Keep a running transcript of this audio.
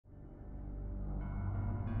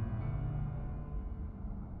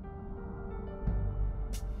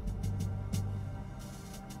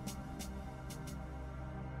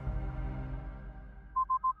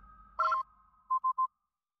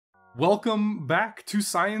Welcome back to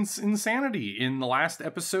Science Insanity. In the last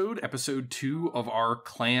episode, episode 2 of our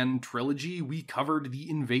clan trilogy, we covered the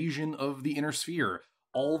invasion of the Inner Sphere,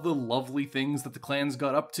 all the lovely things that the clans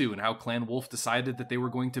got up to, and how Clan Wolf decided that they were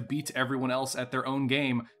going to beat everyone else at their own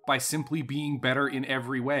game by simply being better in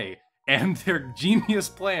every way. And their genius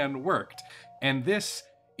plan worked. And this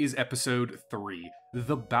is episode 3,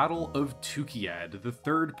 the Battle of Tukayyid, the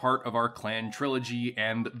third part of our clan trilogy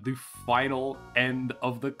and the final end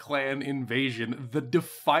of the clan invasion, the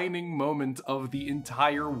defining moment of the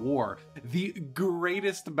entire war, the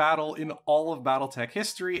greatest battle in all of battletech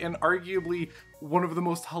history, and arguably one of the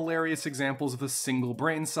most hilarious examples of a single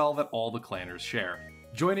brain cell that all the clanners share.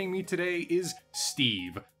 Joining me today is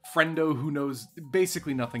Steve, friendo who knows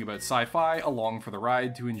basically nothing about sci-fi, along for the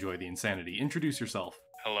ride to enjoy the insanity. Introduce yourself.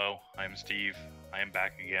 Hello, I'm Steve. I am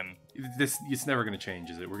back again. It's never going to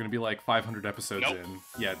change, is it? We're going to be like 500 episodes Nope. in.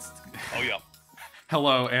 Yeah, it's... Oh, yeah.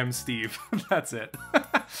 Hello, I'm Steve. That's it.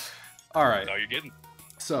 Alright. No, you're kidding.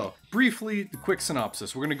 So, briefly, the quick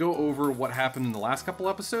synopsis. We're going to go over what happened in the last couple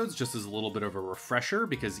episodes, just as a little bit of a refresher,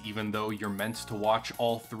 because even though you're meant to watch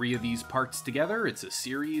all 3 of these parts together, it's a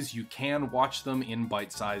series, you can watch them in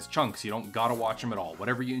bite-sized chunks. You don't gotta watch them at all.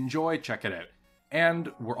 Whatever you enjoy, check it out.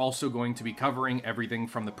 And we're also going to be covering everything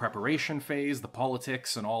from the preparation phase, the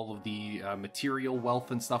politics, and all of the material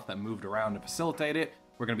wealth and stuff that moved around to facilitate it.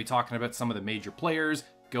 We're going to be talking about some of the major players,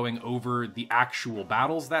 going over the actual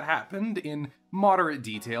battles that happened in moderate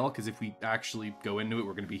detail, because if we actually go into it,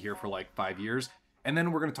 we're going to be here for like 5 years. And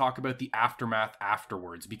then we're going to talk about the aftermath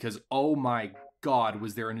afterwards, because oh my god,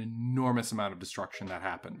 was there an enormous amount of destruction that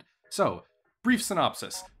happened. So, brief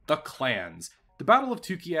synopsis. The clans. The Battle of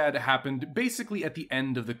Tukayyid happened basically at the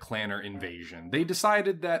end of the Clanner invasion. They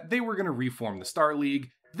decided that they were going to reform the Star League,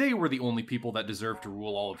 they were the only people that deserved to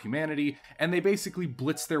rule all of humanity, and they basically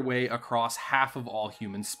blitzed their way across half of all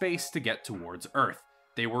human space to get towards Earth.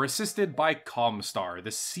 They were assisted by Comstar, the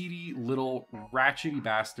seedy little ratchety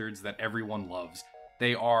bastards that everyone loves.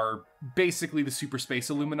 They are basically the super space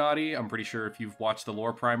Illuminati. I'm pretty sure if you've watched the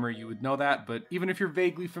lore primer you would know that, but even if you're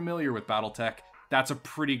vaguely familiar with battletech, that's a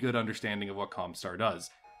pretty good understanding of what Comstar does.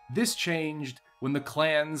 This changed when the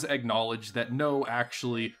clans acknowledged that no,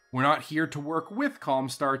 actually, we're not here to work with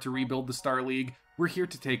Comstar to rebuild the Star League, we're here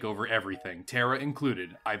to take over everything, Terra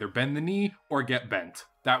included, either bend the knee or get bent.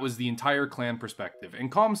 That was the entire clan perspective,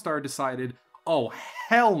 and Comstar decided, oh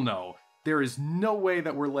hell no, there is no way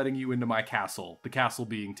that we're letting you into my castle, the castle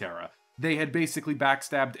being Terra. They had basically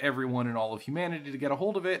backstabbed everyone in all of humanity to get a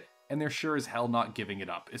hold of it, and they're sure as hell not giving it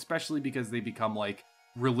up, especially because they become like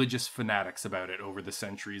religious fanatics about it over the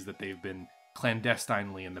centuries that they've been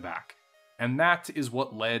clandestinely in the back. And that is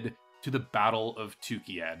what led to the Battle of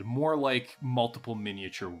Tukayyid, more like multiple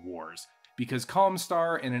miniature wars, because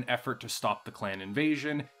Comstar, in an effort to stop the clan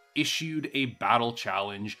invasion, issued a battle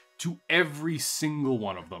challenge to every single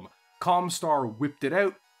one of them. Comstar whipped it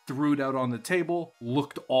out, threw it out on the table,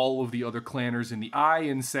 looked all of the other clanners in the eye,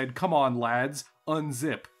 and said, come on lads,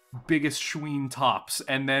 unzip. Biggest schween tops,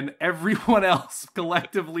 and then everyone else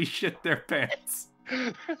collectively shit their pants.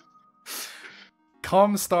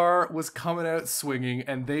 Comstar was coming out swinging,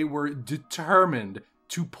 and they were determined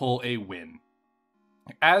to pull a win.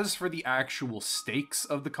 As for the actual stakes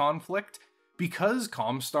of the conflict, because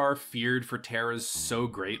Comstar feared for Terras so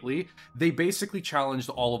greatly, they basically challenged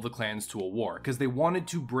all of the clans to a war, because they wanted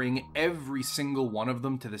to bring every single one of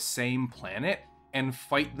them to the same planet and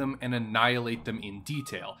fight them and annihilate them in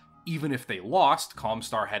detail. Even if they lost,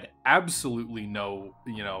 Comstar had absolutely no,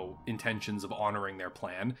 intentions of honoring their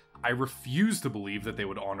plan. I refuse to believe that they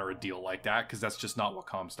would honor a deal like that, because that's just not what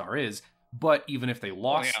Comstar is. But even if they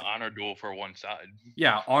lost... Well, yeah, honor duel for one side.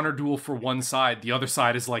 Yeah, honor duel for one side. The other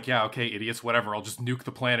side is like, yeah, okay, idiots, whatever. I'll just nuke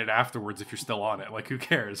the planet afterwards if you're still on it. Like, who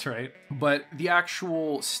cares, right? But the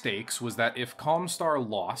actual stakes was that if Comstar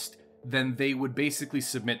lost, then they would basically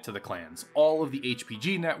submit to the clans. All of the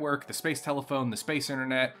HPG network, the space telephone, the space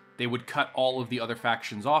internet, they would cut all of the other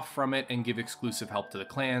factions off from it and give exclusive help to the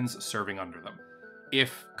clans serving under them.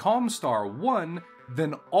 If Comstar won,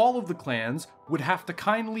 then all of the clans would have to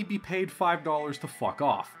kindly be paid $5 to fuck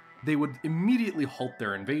off. They would immediately halt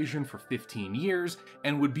their invasion for 15 years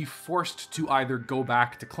and would be forced to either go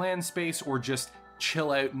back to clan space or just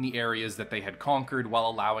chill out in the areas that they had conquered while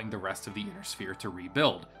allowing the rest of the Inner Sphere to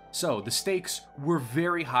rebuild. So the stakes were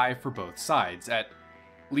very high for both sides, at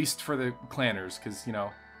least for the clanners, because,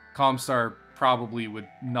 Comstar probably would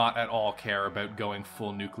not at all care about going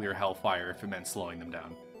full nuclear hellfire if it meant slowing them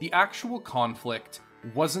down. The actual conflict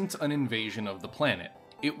wasn't an invasion of the planet.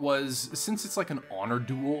 It was, since it's like an honor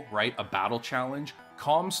duel, right, a battle challenge,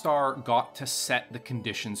 Comstar got to set the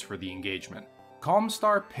conditions for the engagement.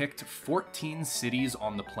 Comstar picked 14 cities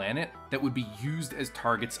on the planet that would be used as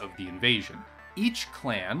targets of the invasion. Each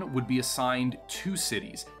clan would be assigned 2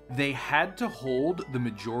 cities. They had to hold the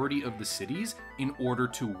majority of the cities in order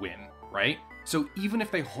to win, right? So even if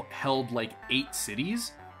they held like 8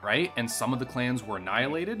 cities, right, and some of the clans were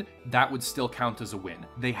annihilated, that would still count as a win.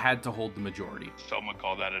 They had to hold the majority. Some would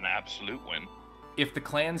call that an absolute win. If the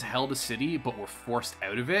clans held a city but were forced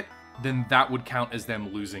out of it, then that would count as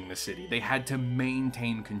them losing the city. They had to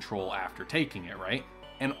maintain control after taking it, right?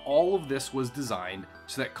 And all of this was designed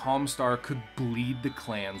so that Comstar could bleed the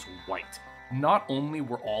clans white. Not only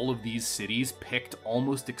were all of these cities picked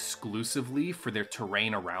almost exclusively for their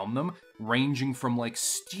terrain around them, ranging from like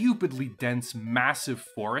stupidly dense, massive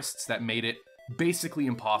forests that made it basically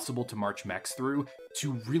impossible to march mechs through,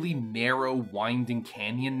 to really narrow, winding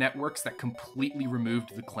canyon networks that completely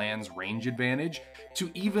removed the clan's range advantage, to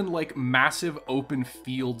even like massive open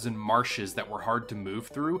fields and marshes that were hard to move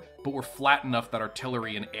through, but were flat enough that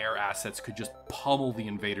artillery and air assets could just pummel the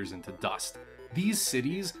invaders into dust. These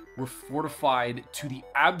cities were fortified to the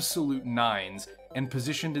absolute nines and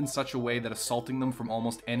positioned in such a way that assaulting them from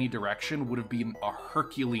almost any direction would have been a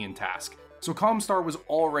Herculean task. So Comstar was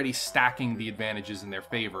already stacking the advantages in their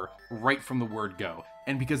favor right from the word go.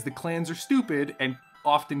 And because the clans are stupid and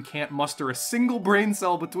often can't muster a single brain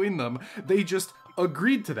cell between them, they just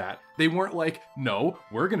agreed to that. They weren't like, no,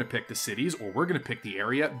 we're gonna pick the cities or we're gonna pick the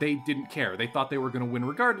area. They didn't care. They thought they were gonna win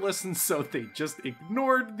regardless, and so they just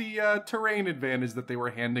ignored the terrain advantage that they were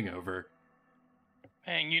handing over.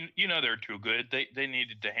 Man, you know they're too good. They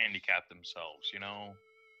needed to handicap themselves, you know?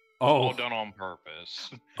 Oh, all done on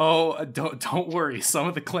purpose. Oh, don't worry. Some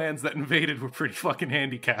of the clans that invaded were pretty fucking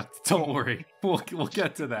handicapped. Don't worry. We'll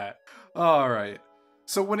get to that. All right.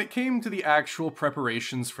 So when it came to the actual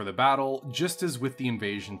preparations for the battle, just as with the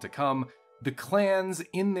invasion to come, the clans,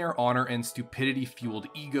 in their honor and stupidity-fueled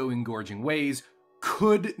ego-engorging ways,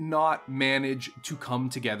 could not manage to come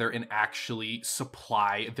together and actually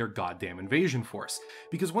supply their goddamn invasion force.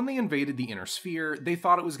 Because when they invaded the Inner Sphere, they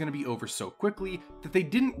thought it was going to be over so quickly that they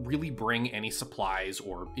didn't really bring any supplies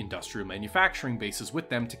or industrial manufacturing bases with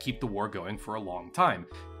them to keep the war going for a long time.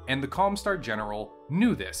 And the Comstar General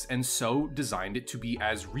knew this, and so designed it to be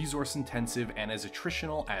as resource-intensive and as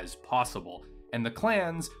attritional as possible. And the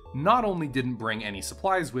clans not only didn't bring any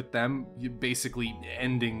supplies with them, basically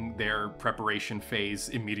ending their preparation phase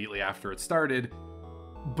immediately after it started,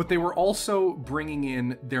 but they were also bringing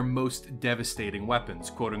in their most devastating weapons,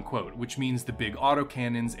 quote-unquote, which means the big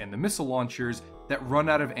autocannons and the missile launchers that run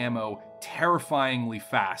out of ammo terrifyingly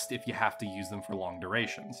fast if you have to use them for long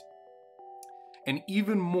durations. And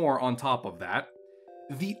even more on top of that,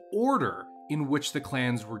 the order in which the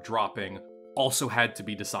clans were dropping also had to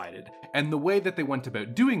be decided. And the way that they went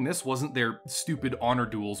about doing this wasn't their stupid honor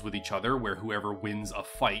duels with each other where whoever wins a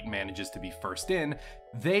fight manages to be first in.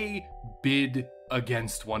 They bid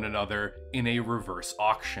against one another in a reverse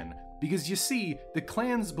auction. Because you see, the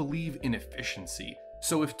clans believe in efficiency.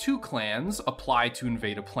 So if 2 clans apply to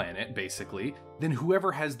invade a planet, basically, then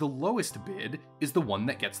whoever has the lowest bid is the one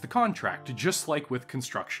that gets the contract, just like with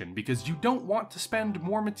construction, because you don't want to spend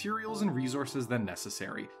more materials and resources than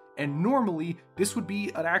necessary. And normally, this would be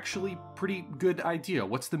an actually pretty good idea.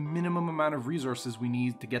 What's the minimum amount of resources we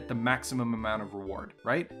need to get the maximum amount of reward,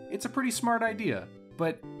 right? It's a pretty smart idea,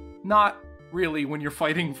 but not really when you're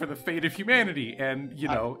fighting for the fate of humanity and, you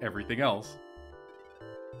know, everything else.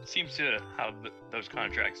 It seems to how those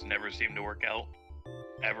contracts never seem to work out,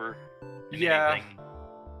 ever.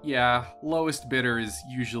 Yeah, lowest bidder is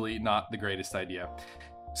usually not the greatest idea.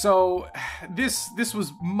 So, this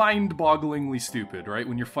was mind-bogglingly stupid, right?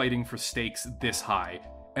 When you're fighting for stakes this high,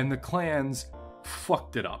 and the clans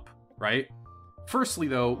fucked it up, right? Firstly,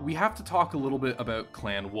 though, we have to talk a little bit about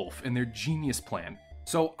Clan Wolf and their genius plan.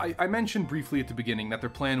 So, I mentioned briefly at the beginning that their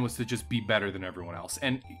plan was to just be better than everyone else,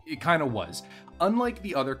 and it kind of was. Unlike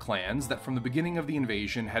the other clans that from the beginning of the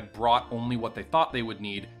invasion had brought only what they thought they would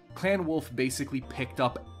need, Clan Wolf basically picked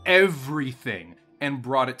up everything and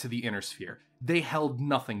brought it to the Inner Sphere. They held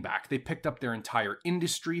nothing back. They picked up their entire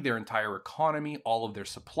industry, their entire economy, all of their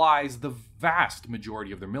supplies, the vast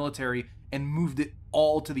majority of their military, and moved it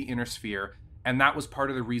all to the Inner Sphere. And that was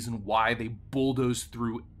part of the reason why they bulldozed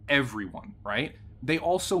through everyone, right? They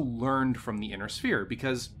also learned from the Inner Sphere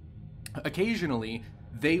because occasionally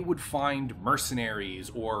they would find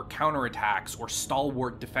mercenaries or counterattacks or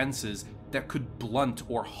stalwart defenses that could blunt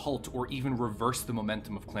or halt or even reverse the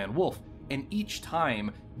momentum of Clan Wolf. And each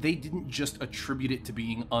time, they didn't just attribute it to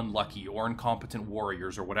being unlucky or incompetent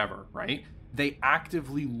warriors or whatever, right? they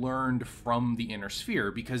actively learned from the Inner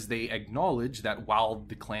Sphere because they acknowledged that while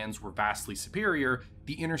the clans were vastly superior,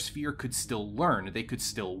 the Inner Sphere could still learn, they could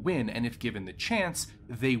still win, and if given the chance,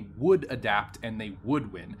 they would adapt and they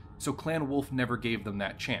would win. So Clan Wolf never gave them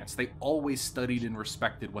that chance. They always studied and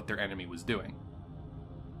respected what their enemy was doing.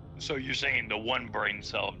 So you're saying the one brain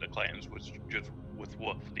cell of the clans was just with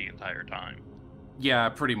Wolf the entire time? Yeah,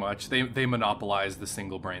 pretty much. They monopolized the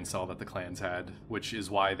single brain cell that the clans had, which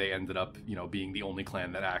is why they ended up, being the only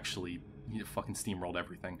clan that actually fucking steamrolled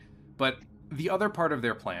everything. But the other part of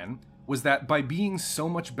their plan was that by being so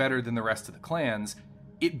much better than the rest of the clans,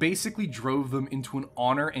 it basically drove them into an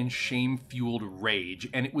honor and shame-fueled rage,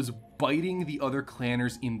 and it was biting the other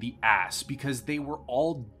clanners in the ass because they were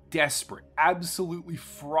all desperate, absolutely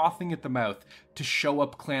frothing at the mouth to show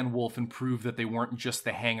up Clan Wolf and prove that they weren't just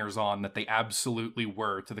the hangers-on that they absolutely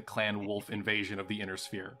were to the Clan Wolf invasion of the Inner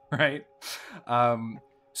Sphere, right?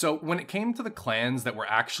 So when it came to the clans that were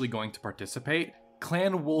actually going to participate,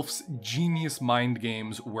 Clan Wolf's genius mind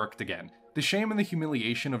games worked again. The shame and the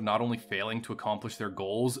humiliation of not only failing to accomplish their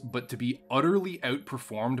goals, but to be utterly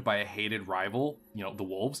outperformed by a hated rival, the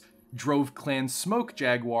Wolves, drove Clan Smoke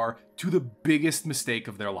Jaguar to the biggest mistake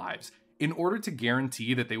of their lives. In order to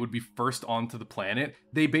guarantee that they would be first onto the planet,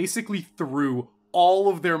 they basically threw all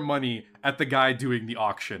of their money at the guy doing the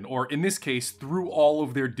auction, or in this case, threw all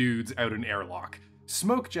of their dudes out an airlock.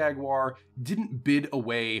 Smoke Jaguar didn't bid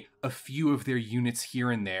away a few of their units here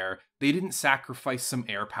and there. They didn't sacrifice some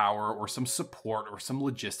air power or some support or some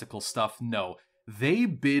logistical stuff. No, they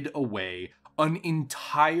bid away an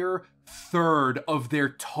entire third of their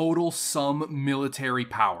total sum military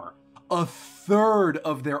power. A third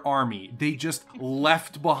of their army they just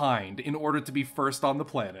left behind in order to be first on the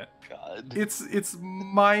planet. God. It's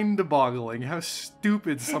mind-boggling how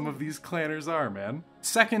stupid some of these clanners are, man.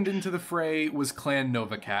 Second into the fray was Clan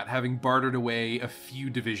Novacat, having bartered away a few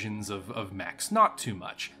divisions of mechs, not too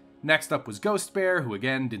much. Next up was Ghost Bear, who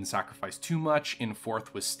again didn't sacrifice too much. In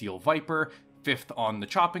fourth was Steel Viper. Fifth on the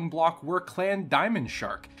chopping block were Clan Diamond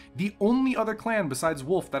Shark, the only other clan besides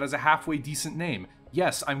Wolf that has a halfway decent name.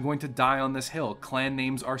 Yes, I'm going to die on this hill. Clan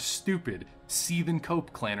names are stupid. Seethe and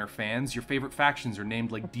Cope, Clanner fans. Your favorite factions are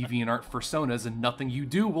named like DeviantArt personas, and nothing you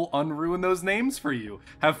do will unruin those names for you.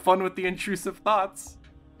 Have fun with the intrusive thoughts.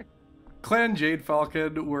 Clan Jade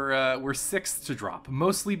Falcon were sixth to drop,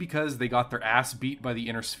 mostly because they got their ass beat by the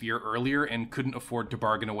Inner Sphere earlier and couldn't afford to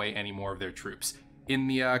bargain away any more of their troops. In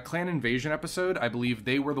the Clan Invasion episode, I believe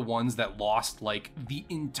they were the ones that lost, like, the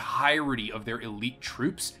entirety of their elite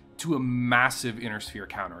troops to a massive Inner Sphere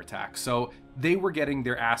counterattack. So they were getting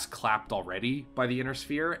their ass clapped already by the Inner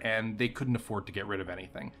Sphere, and they couldn't afford to get rid of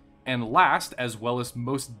anything. And last, as well as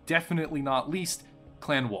most definitely not least,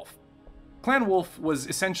 Clan Wolf. Clan Wolf was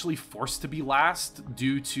essentially forced to be last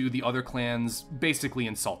due to the other clans basically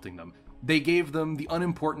insulting them. They gave them the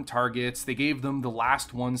unimportant targets, they gave them the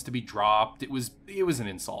last ones to be dropped. It was an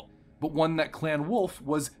insult, but one that Clan Wolf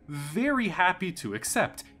was very happy to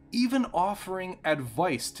accept, even offering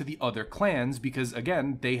advice to the other clans because,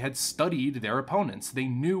 again, they had studied their opponents. They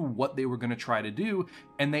knew what they were going to try to do,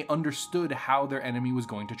 and they understood how their enemy was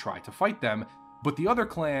going to try to fight them. But the other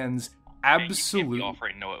clans absolutely... You can't be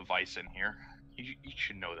offering no advice in here. You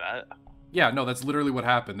should know that. Yeah, no, that's literally what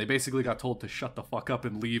happened. They basically got told to shut the fuck up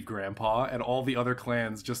and leave, Grandpa, and all the other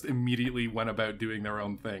clans just immediately went about doing their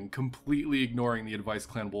own thing, completely ignoring the advice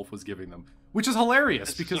Clan Wolf was giving them. Which is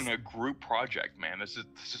hilarious, because... This isn't a group project, man. This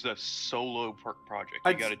is a solo project.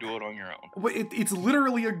 You gotta do it on your own. It's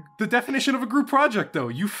literally the definition of a group project, though.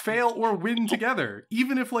 You fail or win together.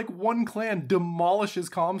 Even if, like, one clan demolishes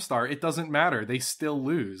Comstar, it doesn't matter. They still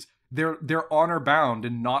lose. They're honor-bound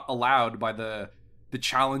and not allowed by the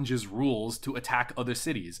challenge's rules to attack other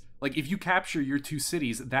cities. Like, if you capture your two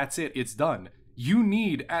cities, that's it. It's done. You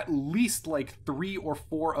need at least like 3 or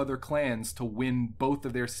 4 other clans to win both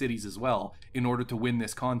of their cities as well in order to win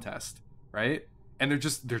this contest, right? And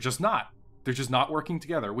they're just not working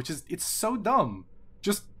together, which is, it's so dumb.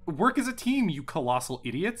 Just work as a team, you colossal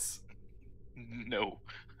idiots. No,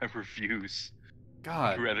 I refuse.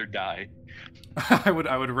 God, I'd rather die. I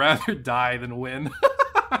would rather die than win.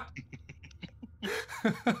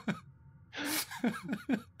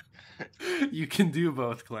 You can do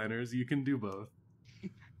both, clanners. You can do both.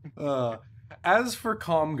 As for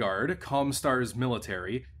Comguard, Comstars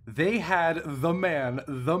military, they had the man,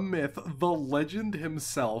 the myth, the legend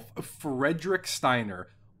himself, Frederick Steiner,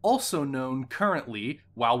 also known currently,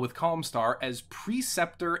 while with Comstar, as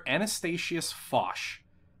Preceptor Anastasius Foch.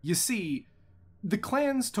 You see, the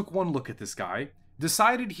clans took one look at this guy,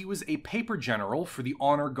 decided he was a paper general for the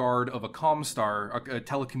honor guard of a Comstar, a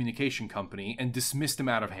telecommunication company, and dismissed him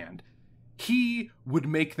out of hand. he would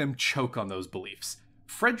make them choke on those beliefs.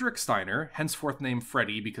 Frederick Steiner, henceforth named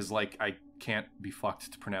Freddy because, like, I can't be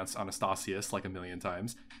fucked to pronounce Anastasius like a million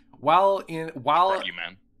times. You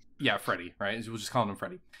man. Yeah, Freddy, right? We'll just call him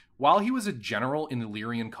Freddy. While he was a general in the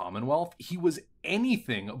Illyrian Commonwealth, he was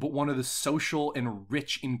anything but one of the social and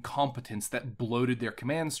rich incompetents that bloated their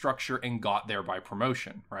command structure and got there by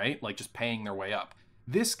promotion, right? Like, just paying their way up.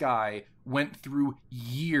 This guy went through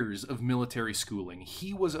years of military schooling.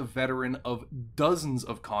 He was a veteran of dozens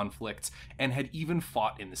of conflicts and had even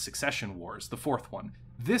fought in the Succession Wars, the fourth one.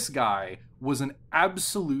 This guy was an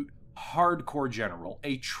absolute hardcore general,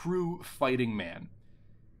 a true fighting man.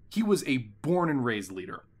 He was a born and raised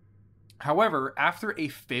leader. However, after a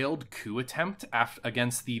failed coup attempt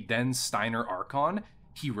against the then Steiner Archon,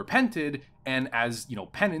 he repented, and as,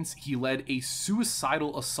 penance, he led a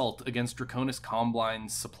suicidal assault against Draconis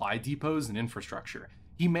Combine's supply depots and infrastructure.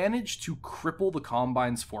 He managed to cripple the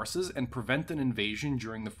Combine's forces and prevent an invasion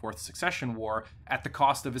during the Fourth Succession War at the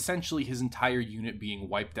cost of essentially his entire unit being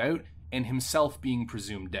wiped out and himself being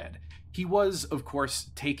presumed dead. He was, of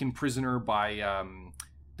course, taken prisoner by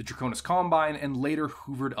the Draconis Combine and later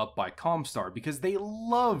hoovered up by Comstar because they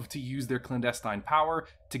love to use their clandestine power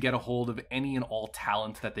to get a hold of any and all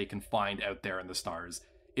talent that they can find out there in the stars.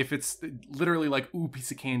 If it's literally like, ooh, piece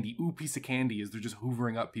of candy, as they're just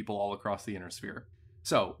hoovering up people all across the inner sphere.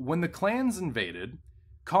 So, when the clans invaded,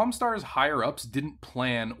 Comstar's higher-ups didn't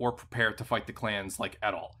plan or prepare to fight the clans, like,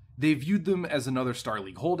 at all. They viewed them as another Star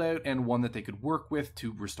League holdout and one that they could work with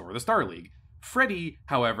to restore the Star League. Freddy,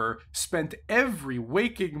 however, spent every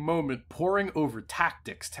waking moment poring over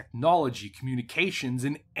tactics, technology, communications,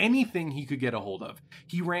 and anything he could get a hold of.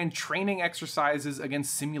 He ran training exercises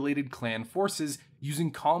against simulated clan forces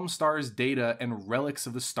using Comstar's data and relics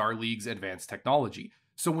of the Star League's advanced technology.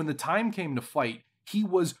 So when the time came to fight, he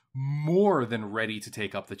was more than ready to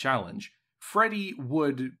take up the challenge. Freddy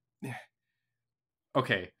would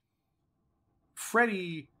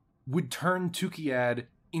turn Tukayyid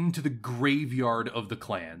into the graveyard of the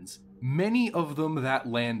clans. Many of them that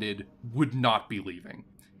landed would not be leaving.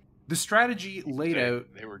 The strategy laid out...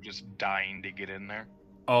 They were just dying to get in there.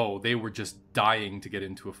 Oh, they were just dying to get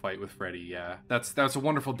into a fight with Freddy, yeah. That's a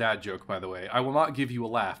wonderful dad joke, by the way. I will not give you a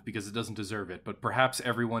laugh because it doesn't deserve it, but perhaps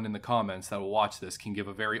everyone in the comments that will watch this can give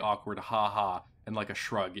a very awkward ha-ha and like a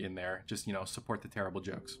shrug in there. Just, support the terrible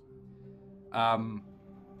jokes.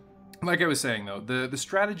 Like I was saying, though, the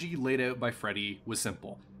strategy laid out by Freddy was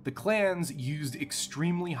simple. The clans used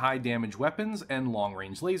extremely high damage weapons and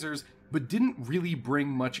long-range lasers, but didn't really bring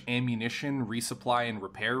much ammunition, resupply, and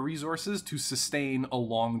repair resources to sustain a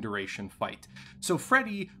long-duration fight. So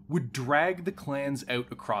Freddy would drag the clans out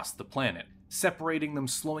across the planet, separating them,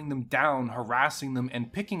 slowing them down, harassing them,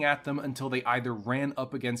 and picking at them until they either ran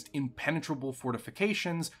up against impenetrable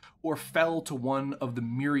fortifications or fell to one of the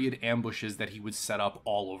myriad ambushes that he would set up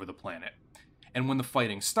all over the planet. And when the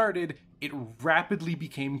fighting started, it rapidly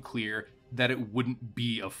became clear that it wouldn't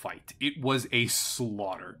be a fight. It was a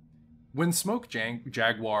slaughter. When Smoke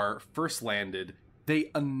Jaguar first landed,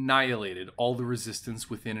 they annihilated all the resistance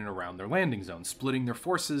within and around their landing zone, splitting their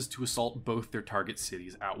forces to assault both their target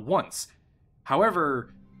cities at once.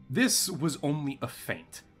 However, this was only a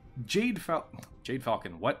feint. Jade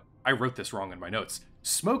Falcon, what? I wrote this wrong in my notes.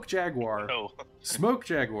 Smoke Jaguar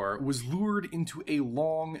was lured into a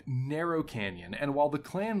long, narrow canyon, and while the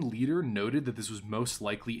clan leader noted that this was most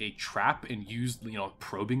likely a trap and used,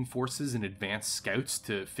 probing forces and advanced scouts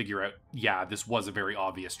to figure out, yeah, this was a very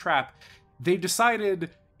obvious trap, they decided,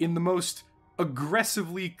 in the most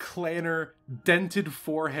aggressively clanner, dented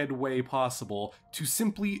forehead way possible, to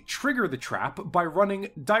simply trigger the trap by running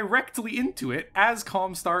directly into it as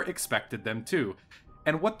Comstar expected them to.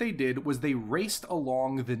 And what they did was they raced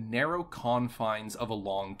along the narrow confines of a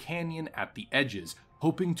long canyon at the edges,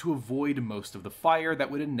 hoping to avoid most of the fire that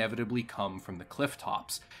would inevitably come from the cliff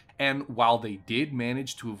tops. And while they did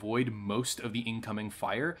manage to avoid most of the incoming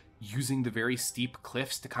fire, using the very steep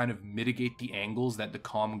cliffs to kind of mitigate the angles that the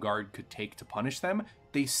comm guard could take to punish them,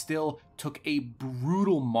 they still took a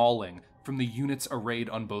brutal mauling from the units arrayed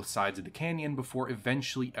on both sides of the canyon before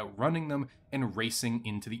eventually outrunning them and racing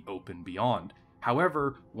into the open beyond.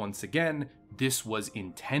 However, once again, this was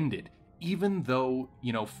intended. Even though,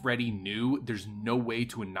 Freddy knew there's no way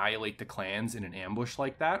to annihilate the clans in an ambush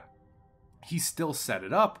like that, he still set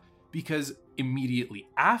it up because immediately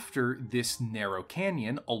after this narrow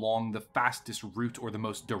canyon, along the fastest route, or the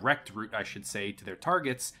most direct route, I should say, to their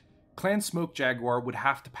targets, Clan Smoke Jaguar would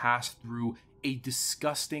have to pass through a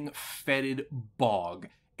disgusting, fetid bog,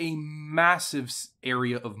 a massive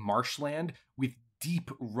area of marshland with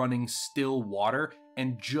deep running still water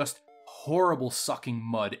and just horrible sucking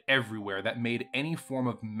mud everywhere that made any form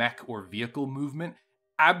of mech or vehicle movement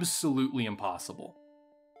absolutely impossible.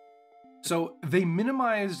 So they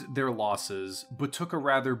minimized their losses, but took a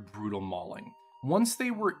rather brutal mauling. Once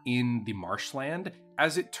they were in the marshland,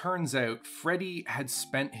 as it turns out, Freddy had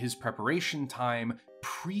spent his preparation time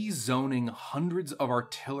pre-zoning hundreds of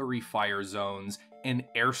artillery fire zones and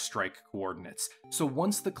airstrike coordinates. So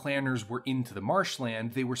once the clanners were into the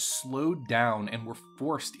marshland, they were slowed down and were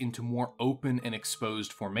forced into more open and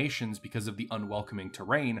exposed formations because of the unwelcoming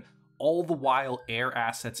terrain, all the while air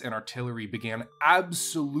assets and artillery began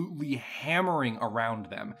absolutely hammering around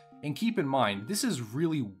them. And keep in mind, this is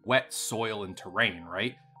really wet soil and terrain,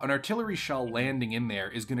 right? An artillery shell landing in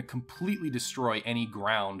there is going to completely destroy any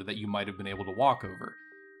ground that you might have been able to walk over.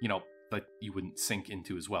 You know, that you wouldn't sink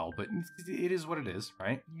into as well, but it is what it is,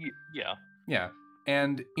 right? Yeah. Yeah.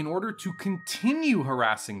 And in order to continue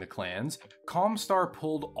harassing the clans, Comstar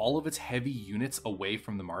pulled all of its heavy units away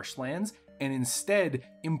from the marshlands and instead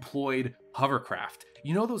employed hovercraft.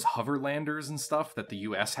 You know those hoverlanders and stuff that the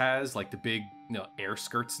US has, like the big, air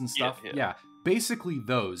skirts and stuff? Yeah. Basically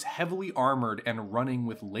those, heavily armored and running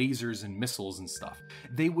with lasers and missiles and stuff.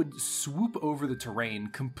 They would swoop over the terrain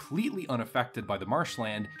completely unaffected by the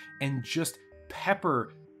marshland and just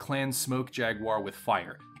pepper Clan Smoke Jaguar with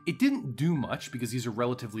fire. It didn't do much because these are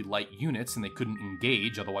relatively light units and they couldn't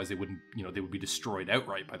engage, otherwise they wouldn't, they would be destroyed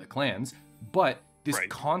outright by the clans. But this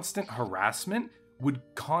constant harassment would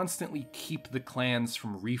constantly keep the clans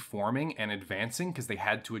from reforming and advancing because they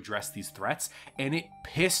had to address these threats, and it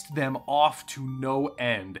pissed them off to no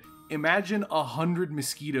end. Imagine 100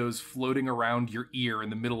 mosquitoes floating around your ear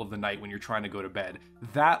in the middle of the night when you're trying to go to bed.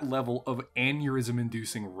 That level of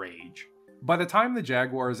aneurysm-inducing rage. By the time the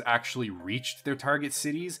Jaguars actually reached their target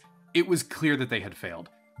cities, it was clear that they had failed.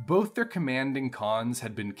 Both their commanding cons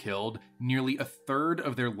had been killed, nearly a third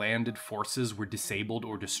of their landed forces were disabled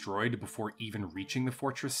or destroyed before even reaching the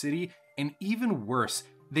fortress city, and even worse,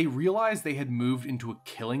 they realized they had moved into a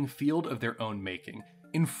killing field of their own making.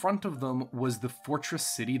 In front of them was the fortress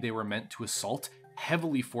city they were meant to assault,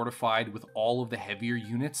 heavily fortified with all of the heavier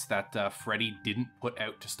units that Freddy didn't put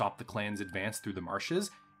out to stop the clan's advance through the marshes,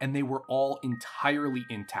 and they were all entirely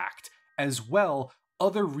intact. As well,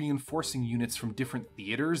 other reinforcing units from different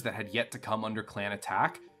theaters that had yet to come under clan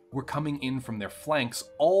attack were coming in from their flanks,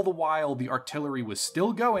 all the while the artillery was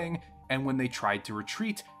still going, and when they tried to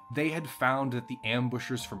retreat, they had found that the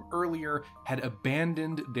ambushers from earlier had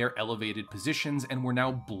abandoned their elevated positions and were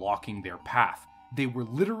now blocking their path. They were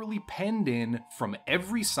literally penned in from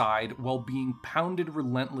every side while being pounded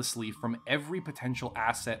relentlessly from every potential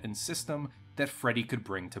asset and system that Freddy could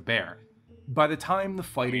bring to bear. By the time the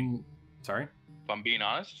fighting... Sorry? If I'm being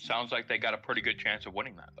honest, sounds like they got a pretty good chance of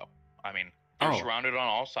winning that, though. I mean, they're surrounded on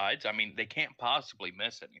all sides. I mean, they can't possibly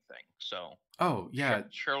miss anything, so... Oh, yeah.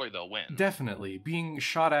 Surely they'll win. Definitely. Being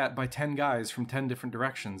shot at by 10 guys from 10 different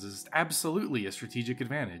directions is absolutely a strategic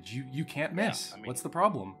advantage. You can't miss. Yeah, I mean, what's the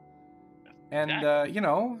problem? And,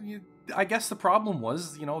 I guess the problem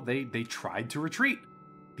was, they tried to retreat.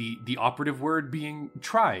 The operative word being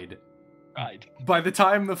tried. Tried. By the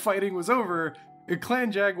time the fighting was over,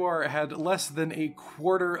 Clan Jaguar had less than a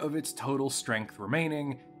quarter of its total strength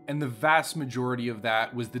remaining, and the vast majority of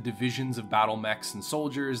that was the divisions of battle mechs and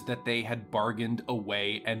soldiers that they had bargained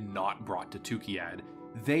away and not brought to Tukayyid.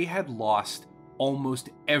 They had lost almost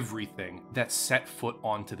everything that set foot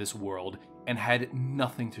onto this world and had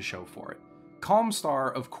nothing to show for it.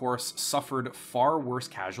 Comstar, of course, suffered far worse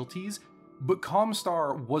casualties, but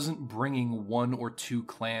Comstar wasn't bringing 1 or 2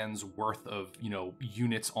 clans worth of,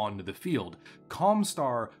 units onto the field.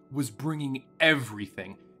 Comstar was bringing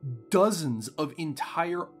everything. Dozens of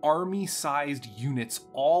entire army-sized units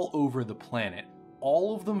all over the planet.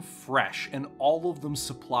 All of them fresh and all of them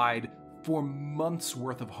supplied for months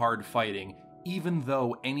worth of hard fighting, even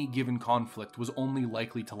though any given conflict was only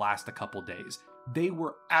likely to last a couple days. They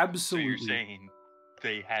were absolutely... So you're saying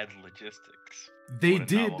they had logistics? They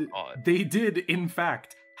did, in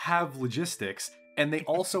fact, have logistics, and they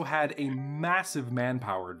also had a massive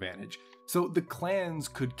manpower advantage. So the clans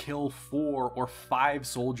could kill 4 or 5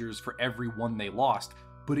 soldiers for every one they lost,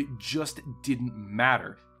 but it just didn't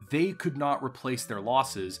matter. They could not replace their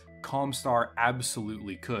losses. Comstar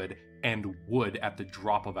absolutely could, and would at the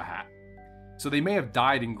drop of a hat. So they may have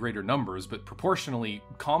died in greater numbers, but proportionally,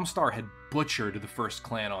 Comstar had butchered the first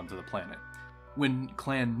clan onto the planet. When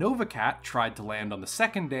Clan Novacat tried to land on the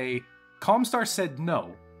second day, Comstar said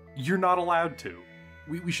no, you're not allowed to.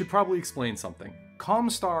 We should probably explain something.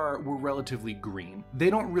 Comstar were relatively green. They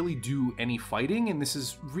don't really do any fighting, and this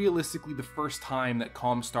is realistically the first time that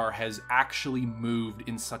Comstar has actually moved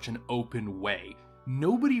in such an open way.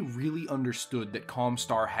 nobody really understood that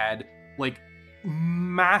Comstar had, like,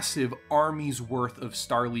 massive armies worth of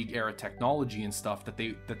Star League era technology and stuff that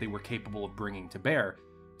they were capable of bringing to bear.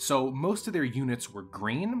 So most of their units were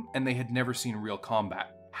green, and they had never seen real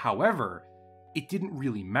combat. However, it didn't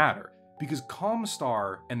really matter, because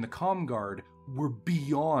Comstar and the Comguard were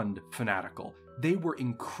beyond fanatical. They were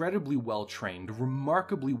incredibly well trained,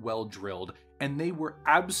 remarkably well drilled, and they were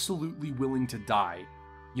absolutely willing to die,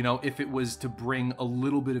 you know, if it was to bring a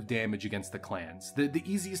little bit of damage against the clans. The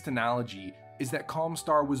easiest analogy is that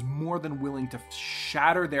Comstar was more than willing to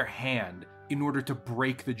shatter their hand in order to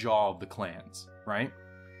break the jaw of the clans, right?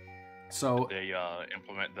 So did they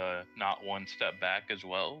implement the not one step back as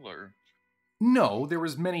well, or? No, there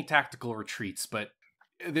was many tactical retreats, but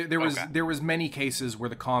there was many cases where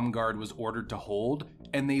the Comm Guard was ordered to hold,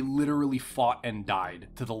 and they literally fought and died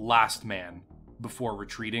to the last man before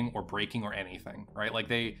retreating or breaking or anything, right? Like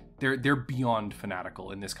they're beyond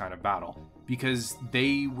fanatical in this kind of battle, because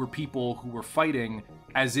they were people who were fighting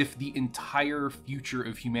as if the entire future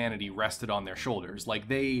of humanity rested on their shoulders. Like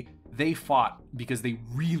they fought because they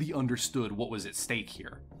really understood what was at stake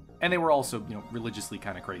here. And they were also, you know, religiously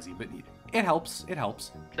kind of crazy, but it helps. It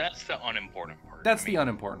helps. That's the unimportant part. That's the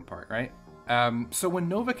unimportant part, right? So when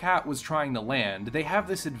Nova Cat was trying to land, they have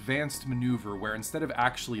this advanced maneuver where instead of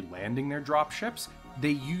actually landing their dropships,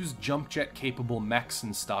 they use jump jet capable mechs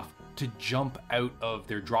and stuff to jump out of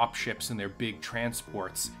their dropships and their big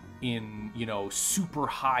transports in, you know, super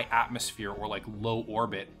high atmosphere or like low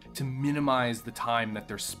orbit to minimize the time that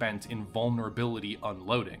they're spent in vulnerability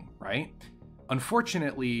unloading, right?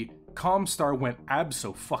 Unfortunately, Comstar went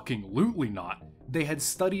abso-fucking-lutely not. They had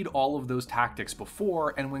studied all of those tactics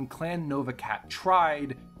before, and when Clan Nova Cat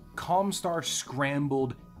tried, Comstar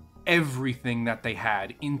scrambled everything that they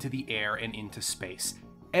had into the air and into space.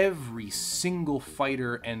 Every single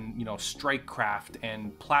fighter and, you know, strike craft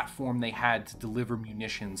and platform they had to deliver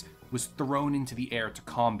munitions was thrown into the air to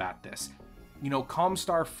combat this. You know,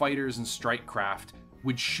 Comstar fighters and strike craft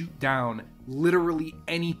would shoot down literally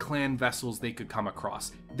any clan vessels they could come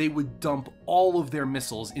across. They would dump all of their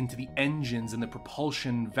missiles into the engines and the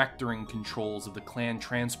propulsion vectoring controls of the clan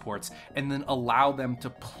transports, and then allow them to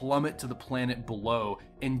plummet to the planet below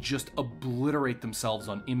and just obliterate themselves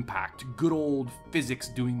on impact. Good old physics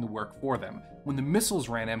doing the work for them. When the missiles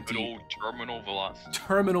ran empty... Good old terminal velocity.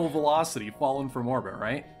 Terminal velocity, fallen from orbit,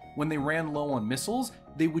 right? When they ran low on missiles,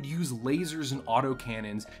 they would use lasers and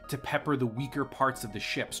autocannons to pepper the weaker parts of the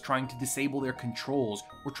ships, trying to disable their controls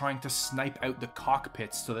or trying to snipe out the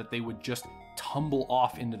cockpits so that they would just tumble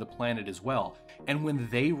off into the planet as well. And when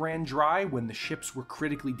they ran dry, when the ships were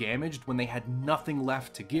critically damaged, when they had nothing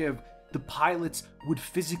left to give, the pilots would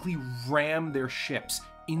physically ram their ships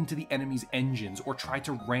into the enemy's engines or try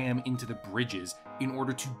to ram into the bridges in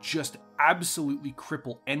order to just absolutely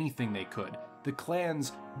cripple anything they could. The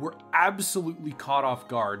clans were absolutely caught off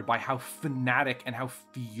guard by how fanatic and how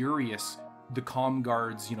furious the Comm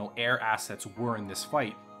Guard's, you know, air assets were in this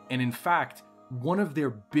fight. And in fact, one of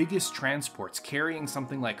their biggest transports, carrying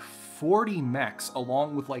something like 40 mechs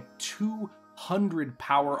along with like 200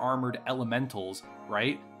 power armored elementals,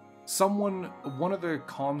 right? One of the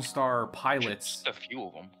Comstar pilots... Just a few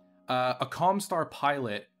of them. A Comstar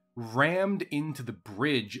pilot rammed into the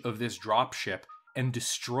bridge of this dropship and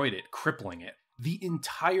destroyed it, crippling it. The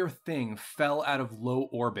entire thing fell out of low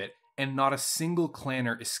orbit, and not a single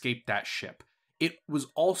clanner escaped that ship. It was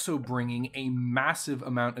also bringing a massive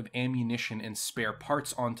amount of ammunition and spare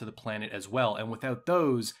parts onto the planet as well, and without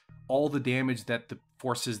those, all the damage that the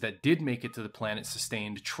forces that did make it to the planet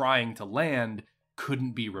sustained trying to land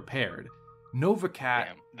couldn't be repaired. Nova Cat,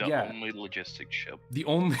 only logistics ship. The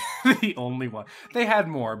only one. They had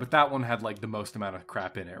more, but that one had like the most amount of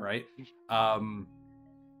crap in it, right?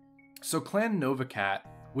 So Clan Nova Cat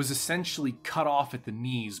was essentially cut off at the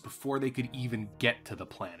knees before they could even get to the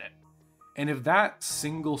planet. And if that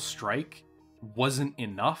single strike wasn't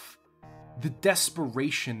enough, the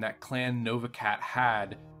desperation that Clan Nova Cat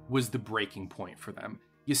had was the breaking point for them.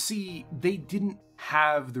 You see, they didn't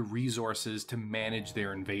have the resources to manage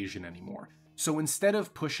their invasion anymore. So instead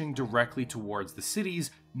of pushing directly towards the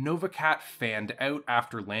cities, Nova Cat fanned out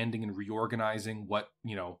after landing and reorganizing what,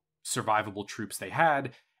 you know, survivable troops they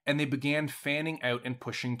had, and they began fanning out and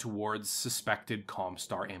pushing towards suspected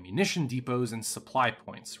Comstar ammunition depots and supply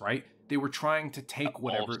points, right? They were trying to take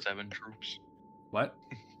whatever... All 7 troops. What?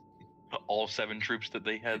 All 7 troops that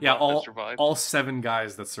they had that survived? All 7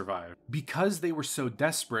 guys that survived. Because they were so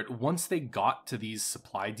desperate, once they got to these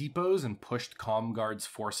supply depots and pushed Comm Guard's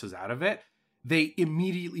forces out of it, They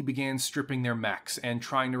immediately began stripping their mechs and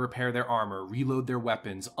trying to repair their armor, reload their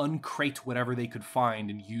weapons, uncrate whatever they could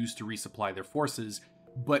find and use to resupply their forces,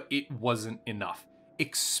 but it wasn't enough.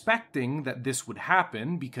 Expecting that this would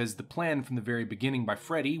happen, because the plan from the very beginning by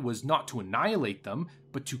Freddy was not to annihilate them,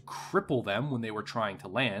 but to cripple them when they were trying to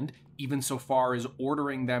land, even so far as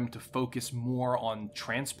ordering them to focus more on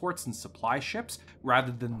transports and supply ships,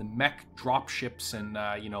 rather than the mech dropships and,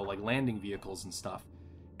 like landing vehicles and stuff.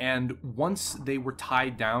 And once they were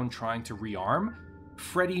tied down trying to rearm,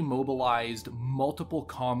 Freddy mobilized multiple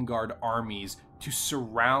Comguard armies to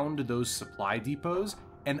surround those supply depots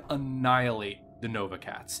and annihilate the Nova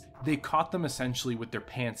Cats. They caught them essentially with their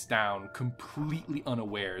pants down, completely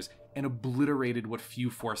unawares, and obliterated what few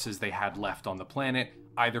forces they had left on the planet,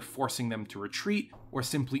 either forcing them to retreat or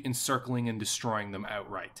simply encircling and destroying them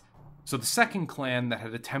outright. So the second clan that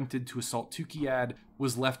had attempted to assault Tukayyid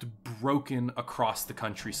was left broken across the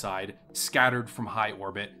countryside, scattered from high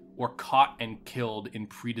orbit, or caught and killed in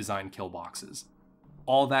pre-designed kill boxes.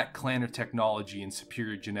 All that clanner technology and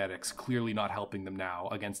superior genetics clearly not helping them now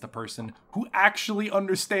against a person who actually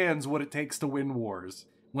understands what it takes to win wars.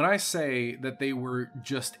 When I say that they were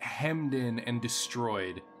just hemmed in and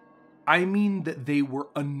destroyed, I mean that they were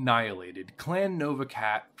annihilated. Clan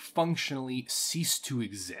Novacat functionally ceased to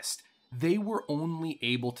exist. They were only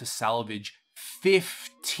able to salvage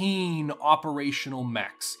 15 operational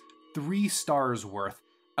mechs, 3 stars worth,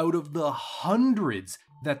 out of the hundreds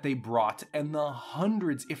that they brought, and the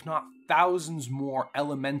hundreds, if not thousands more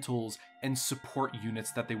elementals and support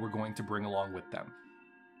units that they were going to bring along with them.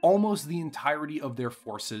 Almost the entirety of their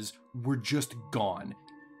forces were just gone.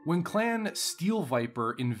 When Clan Steel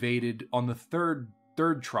Viper invaded on the third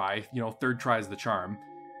try, third try's the charm,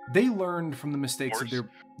 they learned from the mistakes of their...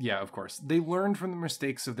 Yeah, of course. They learned from the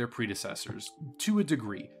mistakes of their predecessors, to a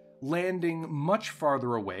degree, landing much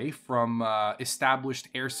farther away from established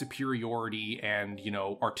air superiority and,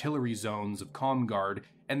 artillery zones of Comguard,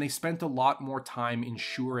 and they spent a lot more time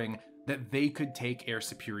ensuring that they could take air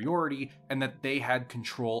superiority and that they had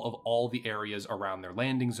control of all the areas around their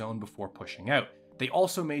landing zone before pushing out. They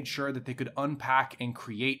also made sure that they could unpack and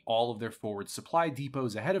create all of their forward supply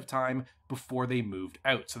depots ahead of time before they moved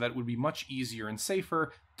out, so that it would be much easier and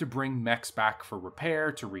safer to bring mechs back for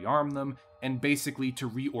repair, to rearm them, and basically to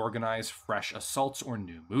reorganize fresh assaults or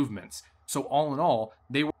new movements. So all in all,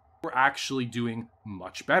 they were actually doing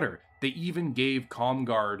much better. They even gave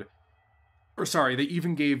Comstars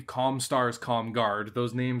Comguard,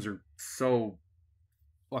 those names are so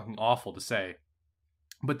fucking awful to say,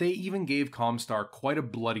 but they even gave Comstar quite a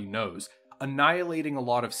bloody nose, annihilating a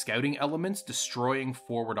lot of scouting elements, destroying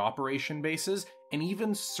forward operation bases, and even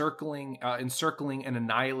encircling and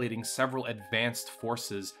annihilating several advanced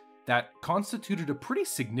forces that constituted a pretty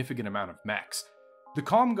significant amount of mechs. The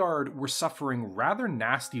Comguard were suffering rather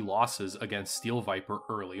nasty losses against Steel Viper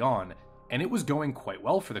early on, and it was going quite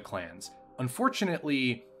well for the clans.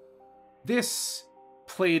 Unfortunately, this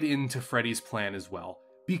played into Freddy's plan as well.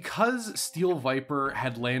 Because Steel Viper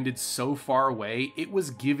had landed so far away, it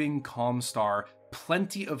was giving Comstar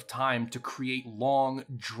plenty of time to create long,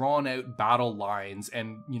 drawn-out battle lines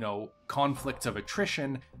and, conflicts of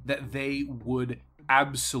attrition that they would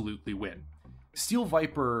absolutely win. Steel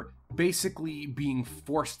Viper basically being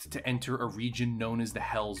forced to enter a region known as the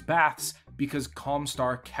Hell's Baths because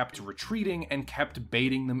Comstar kept retreating and kept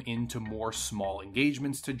baiting them into more small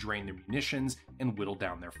engagements to drain their munitions and whittle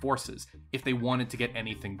down their forces. If they wanted to get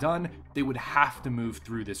anything done, they would have to move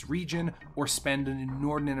through this region or spend an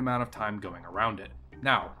inordinate amount of time going around it.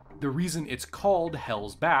 Now, the reason it's called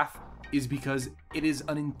Hell's Bath is because it is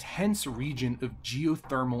an intense region of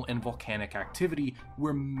geothermal and volcanic activity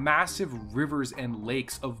where massive rivers and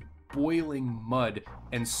lakes of boiling mud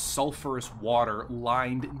and sulfurous water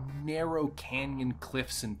lined narrow canyon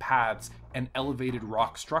cliffs and paths and elevated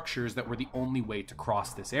rock structures that were the only way to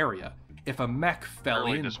cross this area. If a mech fell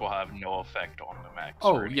in... this will have no effect on the mechs.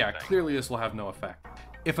 Oh yeah, clearly this will have no effect.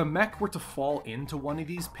 If a mech were to fall into one of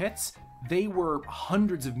these pits, they were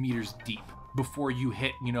hundreds of meters deep before you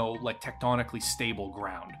hit, tectonically stable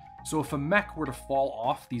ground. So if a mech were to fall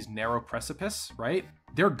off these narrow precipice, right,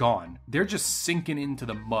 they're gone. They're just sinking into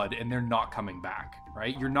the mud and they're not coming back,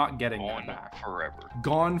 right? You're not getting them back. Forever.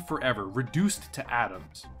 Gone forever, reduced to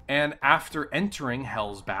atoms. And after entering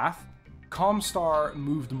Hell's Bath, Comstar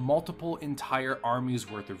moved multiple entire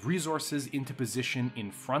armies worth of resources into position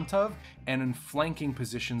in front of and in flanking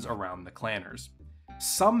positions around the clanners.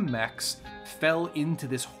 Some mechs fell into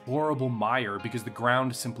this horrible mire because the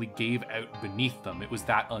ground simply gave out beneath them. It was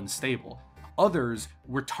that unstable. Others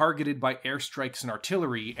were targeted by airstrikes and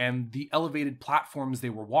artillery, and the elevated platforms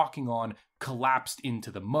they were walking on collapsed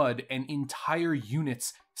into the mud, and entire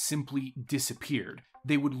units simply disappeared.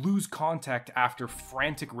 They would lose contact after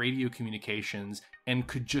frantic radio communications and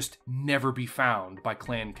could just never be found by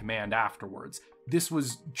clan command afterwards. This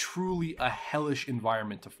was truly a hellish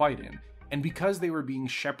environment to fight in. And because they were being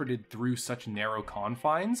shepherded through such narrow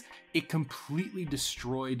confines, it completely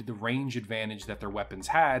destroyed the range advantage that their weapons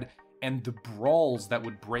had, and the brawls that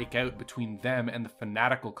would break out between them and the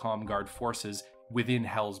fanatical Comguard forces within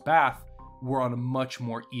Hell's Bath were on a much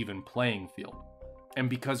more even playing field. And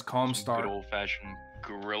because Comstar... Good old-fashioned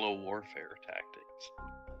guerrilla warfare tactics.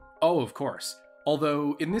 Oh, of course.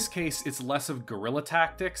 Although, in this case, it's less of guerrilla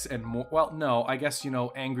tactics and more... Well, no, I guess,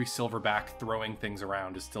 angry Silverback throwing things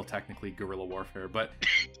around is still technically guerrilla warfare, but...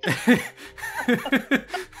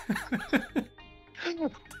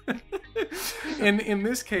 in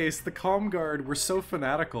this case, the Comguard were so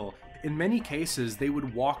fanatical. In many cases, they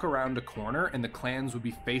would walk around a corner and the clans would be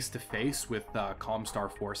face-to-face with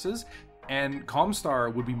Comstar forces, and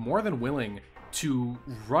Comstar would be more than willing to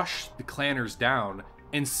rush the clanners down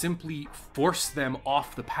and simply force them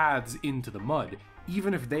off the paths into the mud.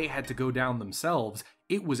 Even if they had to go down themselves,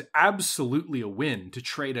 it was absolutely a win to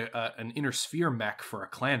trade an inner sphere mech for a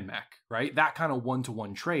clan mech, right? That kind of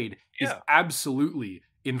one-to-one trade is absolutely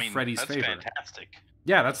in Freddy's favor. That's fantastic.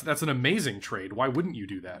 Yeah, that's an amazing trade. Why wouldn't you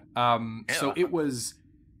do that? So it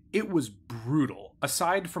was brutal.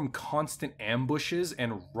 Aside from constant ambushes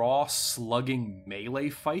and raw slugging melee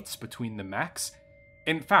fights between the mechs.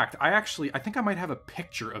 In fact, I think I might have a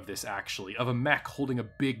picture of this actually, of a mech holding a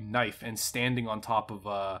big knife and standing on top of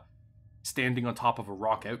a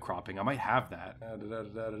rock outcropping. I might have that.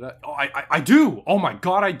 Oh, I do. Oh my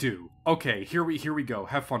god, I do. Okay, here we go.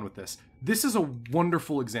 Have fun with this. This is a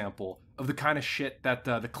wonderful example of the kind of shit that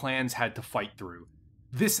the clans had to fight through.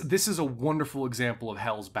 This is a wonderful example of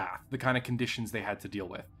Hell's Bath, the kind of conditions they had to deal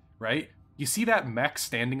with, right? You see that mech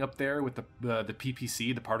standing up there with the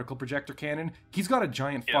PPC, the particle projector cannon? He's got a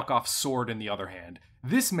giant fuck-off sword in the other hand.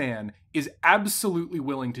 This man is absolutely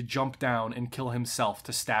willing to jump down and kill himself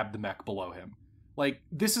to stab the mech below him. Like,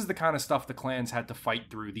 this is the kind of stuff the clans had to fight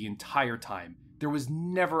through the entire time. There was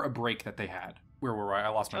never a break that they had. Where were I? I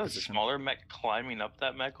lost my position. Smaller mech climbing up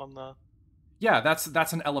that mech on the... Yeah, that's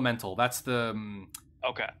an elemental. That's the...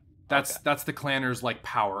 Okay. That's the clanner's like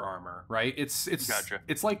power armor, right? It's Gotcha.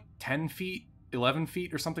 It's like 10 feet, 11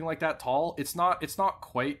 feet or something like that tall. It's not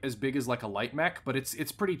quite as big as like a light mech, but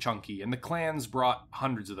it's pretty chunky. And the clans brought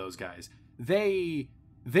hundreds of those guys. They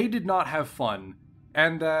did not have fun.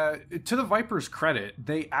 And to the Viper's credit,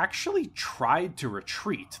 they actually tried to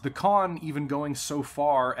retreat. The Khan even going so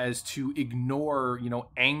far as to ignore,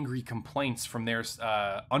 angry complaints from their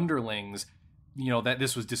underlings, that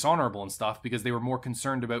this was dishonorable and stuff, because they were more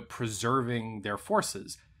concerned about preserving their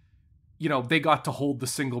forces. They got to hold the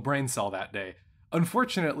single brain cell that day.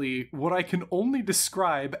 Unfortunately, what I can only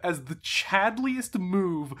describe as the chadliest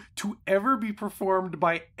move to ever be performed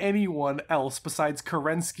by anyone else besides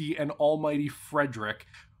Kerensky and almighty Frederick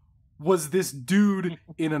was this dude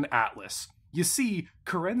in an atlas. You see,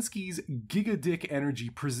 Kerensky's gigadick energy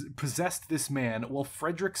possessed this man, while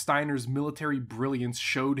Frederick Steiner's military brilliance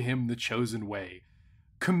showed him the chosen way.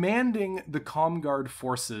 Commanding the Comguard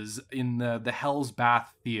forces in the Hell's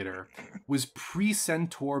Bath theater was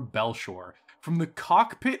Pre-Centaur Belshore. From the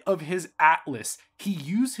cockpit of his Atlas, he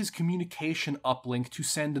used his communication uplink to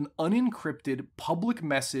send an unencrypted public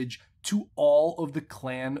message to all of the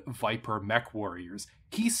Clan Viper mech warriors.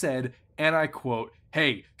 He said, and I quote,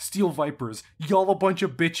 "Hey, Steel Vipers, y'all a bunch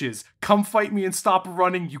of bitches. Come fight me and stop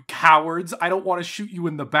running, you cowards. I don't want to shoot you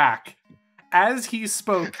in the back." As he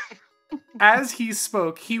spoke,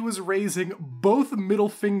 he was raising both middle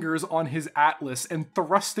fingers on his Atlas and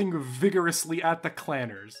thrusting vigorously at the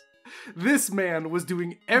clanners. This man was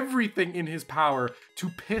doing everything in his power to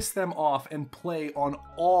piss them off and play on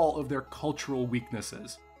all of their cultural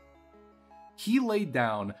weaknesses. He laid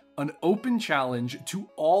down an open challenge to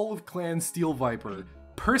all of Clan Steel Viper,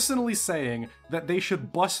 personally saying that they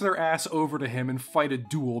should bust their ass over to him and fight a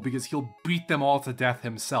duel because he'll beat them all to death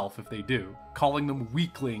himself if they do, calling them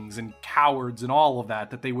weaklings and cowards and all of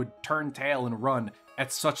that they would turn tail and run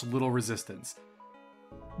at such little resistance.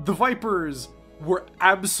 The Vipers were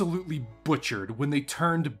absolutely butchered when they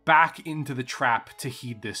turned back into the trap to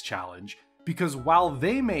heed this challenge, because while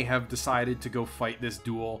they may have decided to go fight this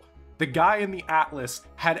duel, the guy in the Atlas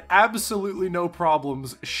had absolutely no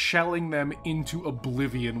problems shelling them into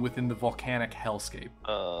oblivion within the volcanic hellscape.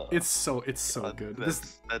 It's so good.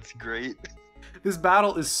 That's great. This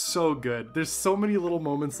battle is so good. There's so many little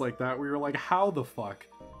moments like that where you're like, how the fuck?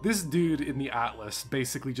 This dude in the Atlas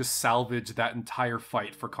basically just salvaged that entire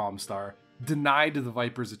fight for Comstar, denied the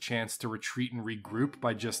Vipers a chance to retreat and regroup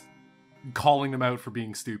by just calling them out for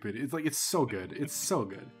being stupid. It's so good. It's so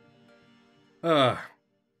good.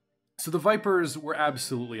 So the Vipers were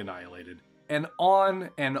absolutely annihilated. And on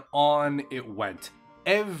it went.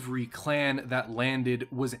 Every clan that landed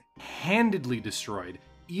was handedly destroyed,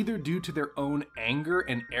 either due to their own anger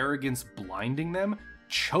and arrogance blinding them,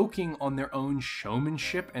 choking on their own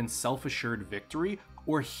showmanship and self-assured victory,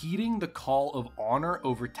 or heeding the call of honor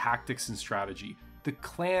over tactics and strategy. The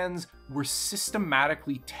clans were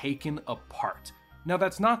systematically taken apart. Now,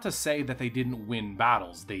 that's not to say that they didn't win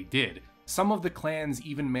battles. They did. Some of the clans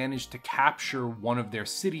even managed to capture one of their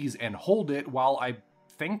cities and hold it, while I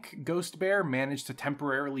think Ghost Bear managed to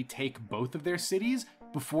temporarily take both of their cities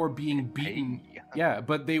before being beaten. Yeah,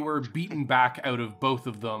 but they were beaten back out of both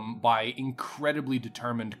of them by incredibly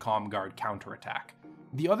determined Comguard counterattack.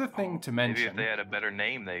 The other thing to mention... Maybe if they had a better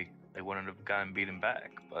name, they wouldn't have gotten beaten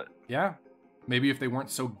back, but... Yeah. Maybe if they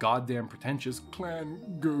weren't so goddamn pretentious.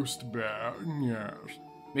 Clan Ghost Bear, yes.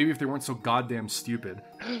 Maybe if they weren't so goddamn stupid.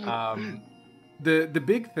 The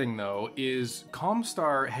big thing, though, is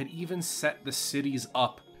Comstar had even set the cities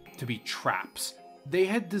up to be traps. They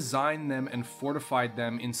had designed them and fortified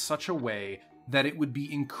them in such a way that it would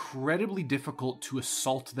be incredibly difficult to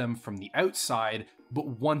assault them from the outside, but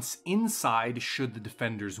once inside, should the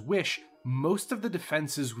defenders wish, most of the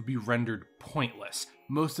defenses would be rendered pointless.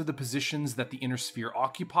 Most of the positions that the Inner Sphere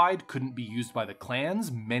occupied couldn't be used by the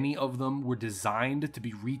clans. Many of them were designed to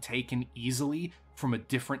be retaken easily from a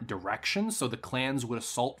different direction, so the clans would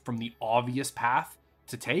assault from the obvious path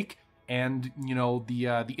to take, and, you know,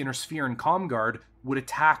 the Inner Sphere and Comguard would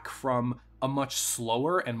attack from a much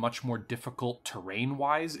slower and much more difficult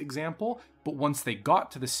terrain-wise example, but once they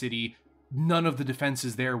got to the city, none of the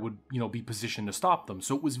defenses there would, be positioned to stop them.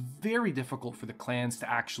 So it was very difficult for the clans to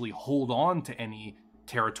actually hold on to any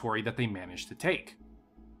territory that they managed to take.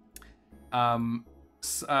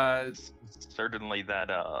 Certainly that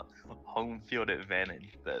home field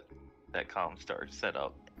advantage that Comstar set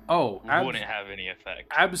up wouldn't have any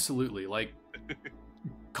effect. Absolutely. Like,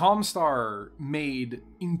 Comstar made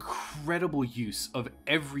incredible use of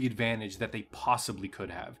every advantage that they possibly could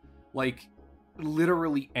have. Like,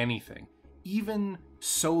 literally anything. Even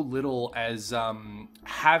so little as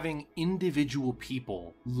having individual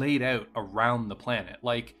people laid out around the planet.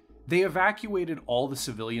 Like, they evacuated all the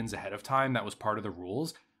civilians ahead of time. That was part of the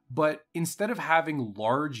rules. But instead of having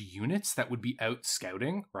large units that would be out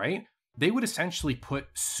scouting, right? They would essentially put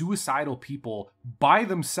suicidal people by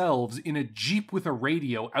themselves in a jeep with a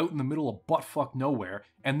radio out in the middle of buttfuck nowhere,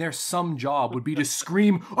 and their some job would be to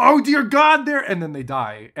scream, "Oh dear God, there!" and then they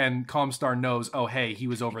die. And Comstar knows, oh hey, he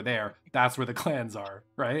was over there. That's where the clans are,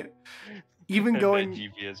 right? Even going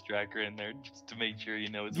GPS tracker in there just to make sure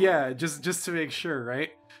it's yeah, just to make sure, right?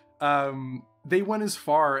 They went as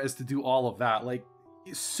far as to do all of that. Like,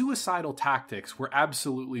 suicidal tactics were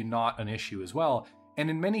absolutely not an issue as well. And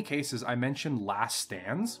in many cases, I mentioned last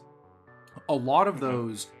stands. A lot of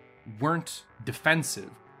those weren't defensive.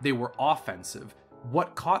 They were offensive.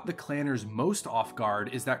 What caught the clanners most off guard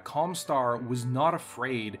is that Comstar was not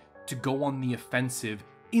afraid to go on the offensive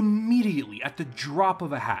immediately at the drop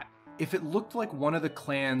of a hat. If it looked like one of the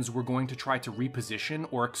clans were going to try to reposition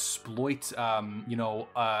or exploit,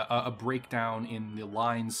 a breakdown in the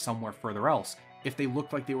lines somewhere further else, if they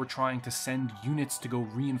looked like they were trying to send units to go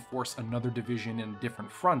reinforce another division in a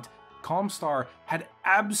different front, Comstar had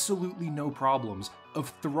absolutely no problems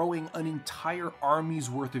of throwing an entire army's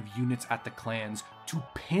worth of units at the clans to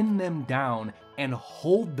pin them down and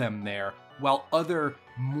hold them there, while other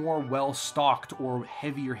more well-stocked or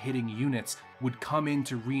heavier-hitting units would come in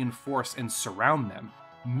to reinforce and surround them.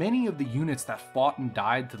 Many of the units that fought and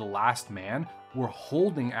died to the last man were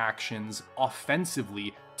holding actions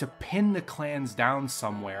offensively to pin the clans down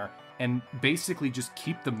somewhere and basically just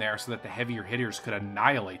keep them there so that the heavier hitters could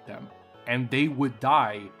annihilate them. And they would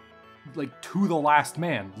die, like, to the last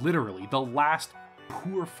man, literally. The last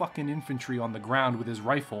poor fucking infantry on the ground with his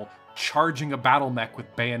rifle charging a battle mech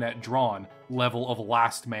with bayonet drawn, level of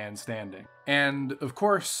last man standing. And, of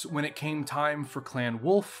course, when it came time for Clan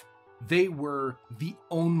Wolf, they were the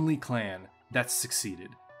only clan that succeeded.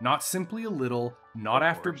 Not simply a little, not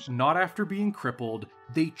after being crippled,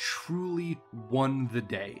 they truly won the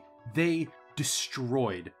day. They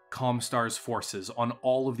destroyed Comstar's forces on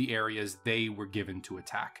all of the areas they were given to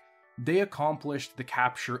attack. They accomplished the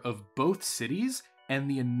capture of both cities and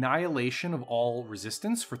the annihilation of all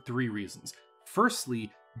resistance for 3 reasons.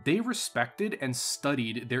 Firstly, they respected and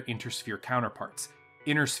studied their intersphere counterparts.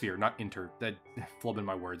 inner sphere, not inter. That flubbing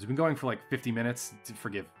my words. We've been going for like 50 minutes.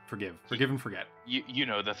 Forgive and forget. You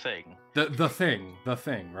know the thing. The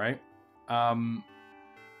thing, right?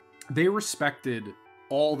 They respected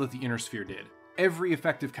all that the inner sphere did. Every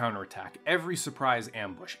effective counterattack, every surprise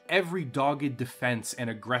ambush, every dogged defense and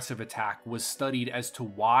aggressive attack was studied as to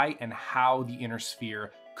why and how the inner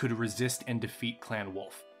sphere could resist and defeat Clan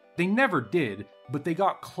Wolf. They never did, but they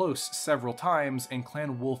got close several times, and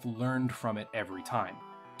Clan Wolf learned from it every time.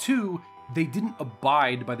 2, they didn't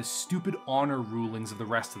abide by the stupid honor rulings of the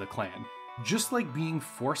rest of the clan. Just like being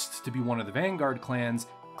forced to be one of the Vanguard clans,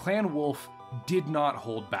 Clan Wolf did not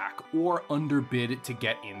hold back or underbid to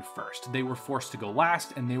get in first. They were forced to go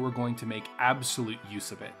last, and they were going to make absolute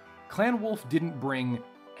use of it. Clan Wolf didn't bring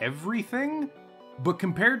everything, but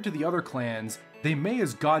compared to the other clans, they may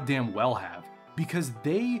as goddamn well have, because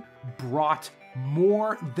they brought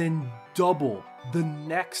more than double the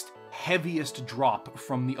next heaviest drop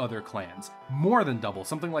from the other clans. More than double,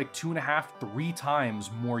 something like 2.5, 3 times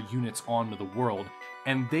more units onto the world,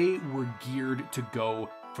 and they were geared to go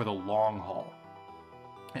for the long haul.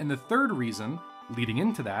 And the third reason, leading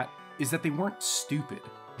into that, is that they weren't stupid.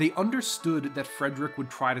 They understood that Frederick would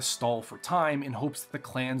try to stall for time in hopes that the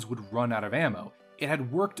clans would run out of ammo. It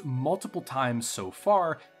had worked multiple times so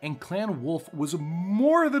far, and Clan Wolf was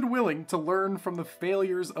more than willing to learn from the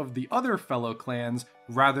failures of the other fellow clans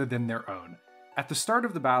rather than their own. At the start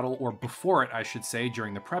of the battle, or before it I should say,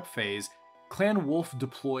 during the prep phase, Clan Wolf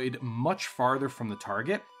deployed much farther from the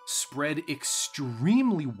target, spread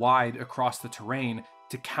extremely wide across the terrain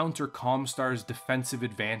to counter Comstars' defensive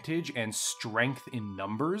advantage and strength in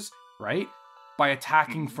numbers, right? By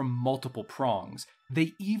attacking from multiple prongs.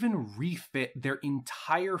 They even refit their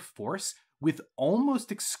entire force with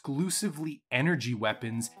almost exclusively energy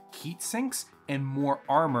weapons, heat sinks, and more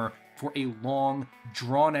armor for a long,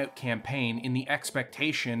 drawn-out campaign in the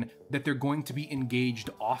expectation that they're going to be engaged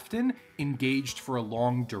often, engaged for a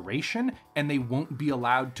long duration, and they won't be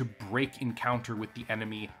allowed to break encounter with the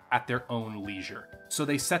enemy at their own leisure. So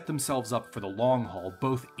they set themselves up for the long haul,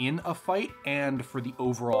 both in a fight and for the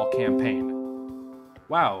overall campaign.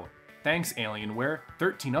 Wow, thanks Alienware.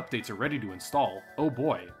 13 updates are ready to install. Oh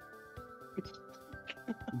boy.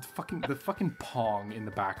 The fucking pong in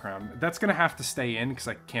the background. That's gonna have to stay in because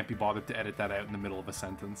I can't be bothered to edit that out in the middle of a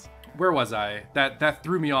sentence. Where was I? That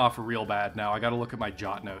threw me off real bad now. I gotta look at my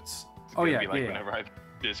jot notes. Oh yeah, whenever I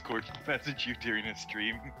Discord message you during a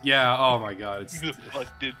stream. Yeah, oh my god. Who the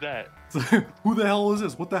fuck did that? Who the hell is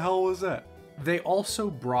this? What the hell was that? They also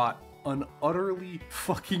brought an utterly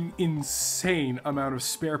fucking insane amount of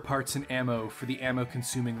spare parts and ammo for the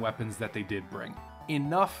ammo-consuming weapons that they did bring.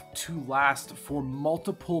 Enough to last for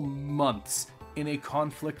multiple months in a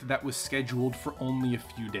conflict that was scheduled for only a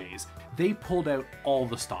few days. They pulled out all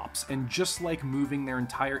the stops, and just like moving their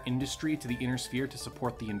entire industry to the inner sphere to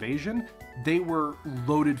support the invasion, they were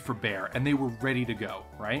loaded for bear, and they were ready to go,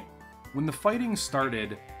 right? When the fighting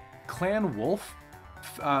started, Clan Wolf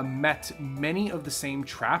met many of the same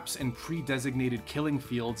traps and pre-designated killing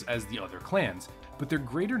fields as the other clans, but their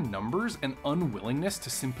greater numbers and unwillingness to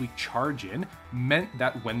simply charge in meant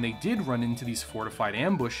that when they did run into these fortified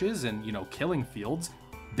ambushes and, killing fields,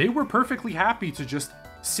 they were perfectly happy to just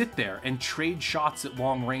sit there and trade shots at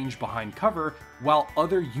long range behind cover, while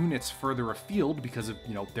other units further afield, because of,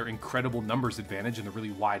 their incredible numbers advantage and the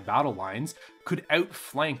really wide battle lines, could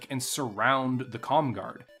outflank and surround the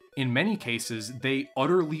Comguard. In many cases, they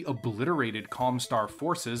utterly obliterated Comstar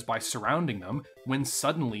forces by surrounding them, when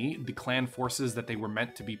suddenly the clan forces that they were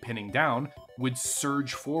meant to be pinning down would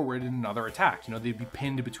surge forward in another attack. They'd be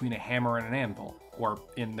pinned between a hammer and an anvil. Or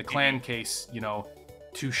in the clan case,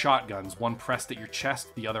 2 shotguns, one pressed at your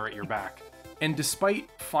chest, the other at your back. And despite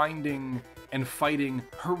finding and fighting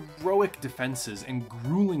heroic defenses and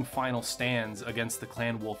grueling final stands against the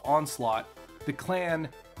Clan Wolf onslaught, the clan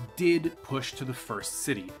did push to the first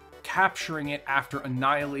city, capturing it after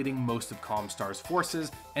annihilating most of Comstar's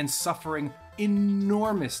forces and suffering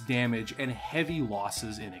enormous damage and heavy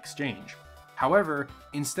losses in exchange. However,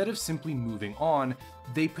 instead of simply moving on,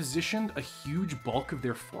 they positioned a huge bulk of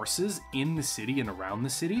their forces in the city and around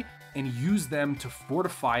the city and used them to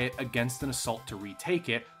fortify it against an assault to retake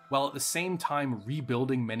it, while at the same time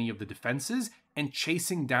rebuilding many of the defenses and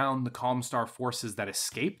chasing down the Comstar forces that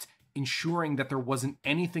escaped, ensuring that there wasn't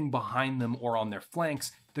anything behind them or on their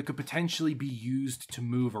flanks that could potentially be used to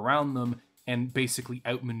move around them and basically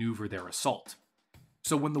outmaneuver their assault.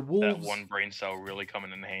 So when the wolves... That one brain cell really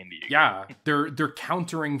coming in handy again. Yeah, they're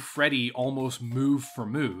countering Freddy almost move for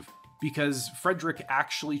move, because Frederick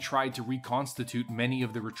actually tried to reconstitute many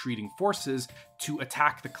of the retreating forces to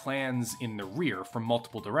attack the clans in the rear from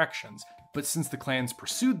multiple directions. but since the clans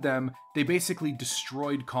pursued them, they basically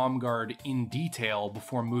destroyed Comgard in detail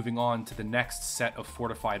before moving on to the next set of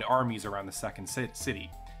fortified armies around the second city.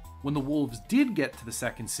 When the wolves did get to the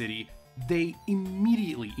second city, they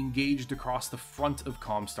immediately engaged across the front of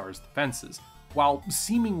Comstar's defenses. While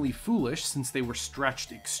seemingly foolish since they were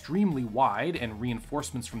stretched extremely wide and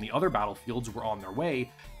reinforcements from the other battlefields were on their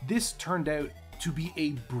way, this turned out to be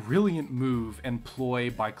a brilliant move and ploy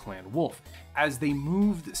by Clan Wolf, as they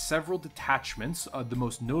moved several detachments, the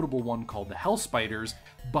most notable one called the Hell Spiders,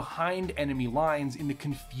 behind enemy lines in the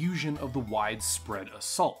confusion of the widespread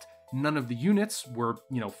assault. None of the units were,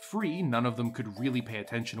 free, none of them could really pay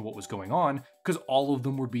attention to what was going on, because all of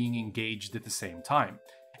them were being engaged at the same time.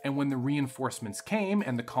 And when the reinforcements came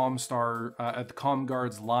and the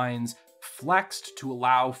Comguard's lines flexed to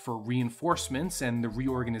allow for reinforcements and the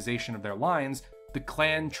reorganization of their lines, the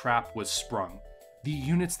clan trap was sprung. The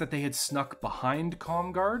units that they had snuck behind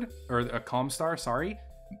Comstar,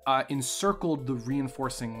 encircled the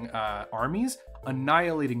reinforcing armies,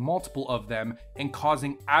 annihilating multiple of them and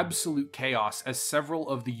causing absolute chaos as several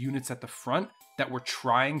of the units at the front that were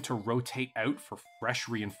trying to rotate out for fresh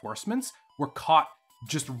reinforcements were caught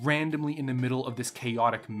just randomly in the middle of this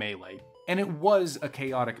chaotic melee. And it was a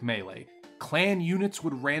chaotic melee. Clan units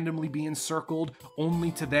would randomly be encircled, only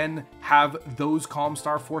to then have those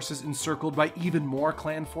Comstar forces encircled by even more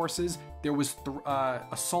clan forces. There was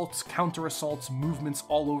assaults, counter-assaults, movements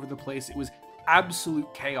all over the place. It was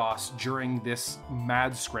absolute chaos during this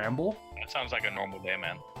mad scramble. That sounds like a normal day,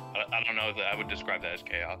 man. I don't know that I would describe that as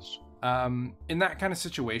chaos. In that kind of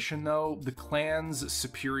situation, though, the clan's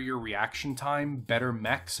superior reaction time, better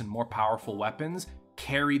mechs, and more powerful weapons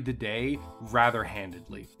carried the day rather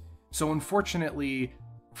handedly. So unfortunately,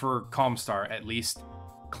 for Comstar at least,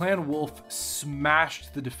 Clan Wolf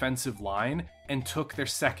smashed the defensive line and took their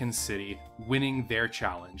second city, winning their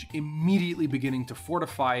challenge, immediately beginning to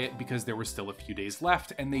fortify it because there were still a few days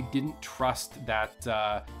left and they didn't trust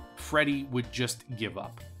that Freddy would just give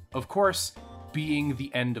up. Of course, being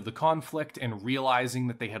the end of the conflict and realizing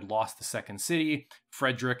that they had lost the second city,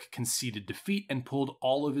 Frederick conceded defeat and pulled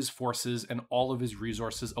all of his forces and all of his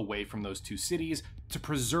resources away from those two cities to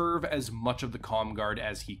preserve as much of the Comguard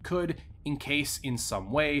as he could, in case in some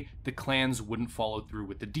way the clans wouldn't follow through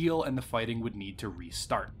with the deal and the fighting would need to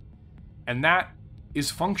restart. And that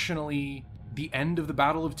is functionally the end of the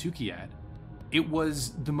Battle of Tukayyid. It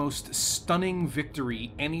was the most stunning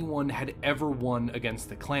victory anyone had ever won against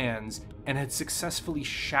the clans, and had successfully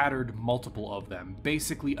shattered multiple of them,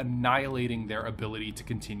 basically annihilating their ability to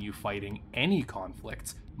continue fighting any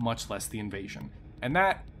conflicts, much less the invasion. And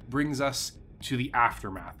that brings us to the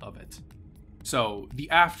aftermath of it. So, the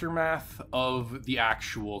aftermath of the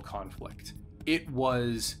actual conflict. It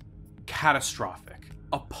was catastrophic,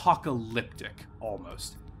 apocalyptic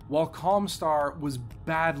almost. While Comstar was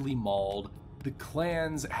badly mauled, the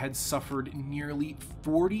clans had suffered nearly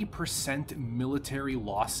 40% military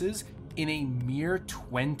losses in a mere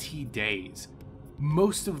 20 days.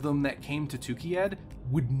 Most of them that came to Tukayyid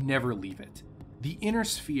would never leave it. The Inner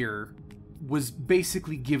Sphere was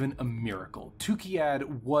basically given a miracle.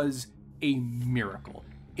 Tukayyid was a miracle.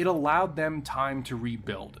 It allowed them time to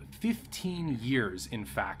rebuild. 15 years, in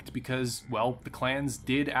fact, because, well, the clans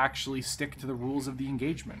did actually stick to the rules of the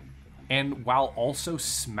engagement. And while also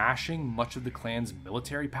smashing much of the clan's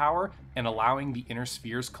military power and allowing the Inner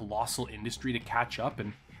Sphere's colossal industry to catch up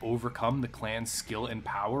and overcome the clan's skill and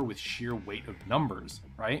power with sheer weight of numbers,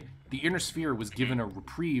 right? The Inner Sphere was given a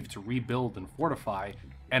reprieve to rebuild and fortify,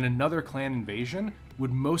 and another clan invasion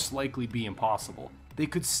would most likely be impossible. They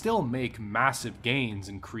could still make massive gains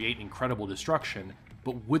and create incredible destruction,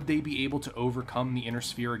 but would they be able to overcome the Inner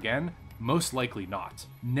Sphere again? Most likely not.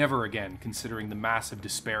 Never again, considering the massive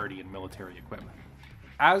disparity in military equipment.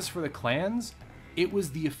 As for the clans, it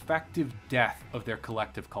was the effective death of their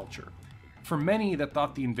collective culture. For many that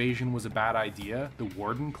thought the invasion was a bad idea, the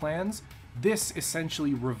Warden clans, this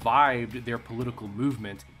essentially revived their political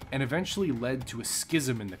movement and eventually led to a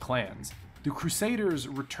schism in the clans. The Crusaders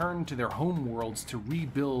returned to their homeworlds to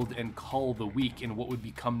rebuild and cull the weak in what would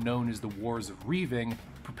become known as the Wars of Reaving,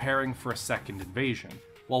 preparing for a second invasion.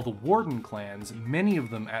 While the Warden clans, many of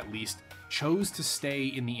them at least, chose to stay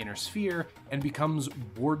in the Inner Sphere and becomes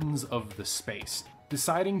Wardens of the Space,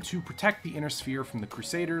 deciding to protect the Inner Sphere from the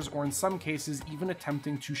Crusaders, or in some cases even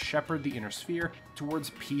attempting to shepherd the Inner Sphere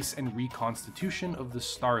towards peace and reconstitution of the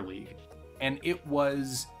Star League. And it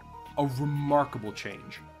was a remarkable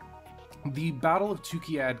change. The Battle of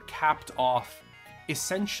Tukayyid capped off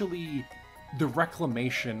essentially the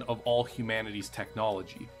reclamation of all humanity's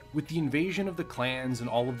technology. With the invasion of the clans and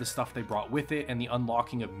all of the stuff they brought with it, and the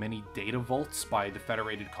unlocking of many data vaults by the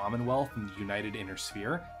Federated Commonwealth and the United Inner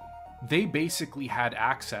Sphere, they basically had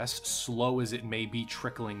access, slow as it may be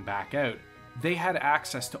trickling back out, they had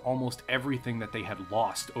access to almost everything that they had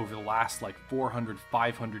lost over the last 400,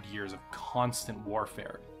 500 years of constant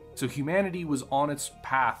warfare. So humanity was on its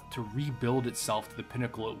path to rebuild itself to the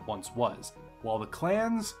pinnacle it once was, while the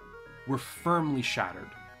clans were firmly shattered.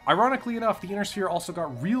 Ironically enough, the Inner Sphere also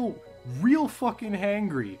got real fucking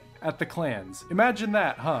hangry at the clans. Imagine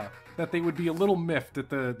that, huh? That they would be a little miffed at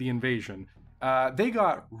the invasion. They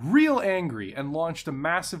got real angry and launched a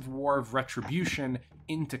massive war of retribution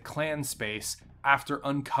into clan space after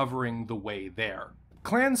uncovering the way there.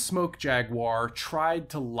 Clan Smoke Jaguar tried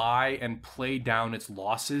to lie and play down its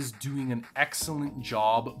losses, doing an excellent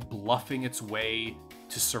job bluffing its way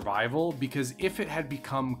to survival, because if it had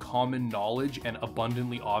become common knowledge and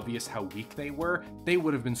abundantly obvious how weak they were, they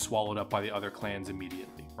would have been swallowed up by the other clans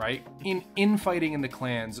immediately, right? Infighting in the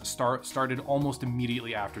clans started almost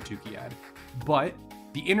immediately after Tukayyid. But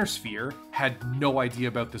the Inner Sphere had no idea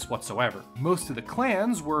about this whatsoever. Most of the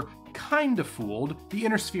clans were kinda fooled. The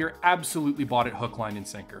Inner Sphere absolutely bought it hook, line, and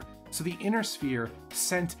sinker. So the Inner Sphere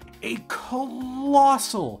sent a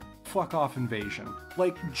colossal fuck-off invasion.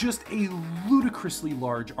 Just a ludicrously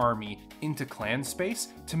large army into clan space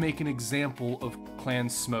to make an example of Clan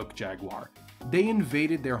Smoke Jaguar. They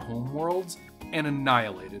invaded their homeworlds and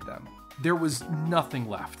annihilated them. There was nothing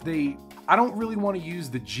left. I don't really want to use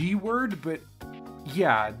the G word, but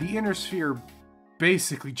yeah, the Inner Sphere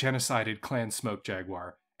basically genocided Clan Smoke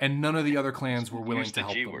Jaguar, and none of the other clans were willing to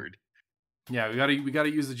help them. Use the G word. Yeah, we gotta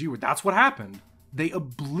use the G word. That's what happened. They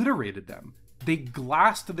obliterated them. They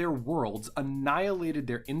glassed their worlds, annihilated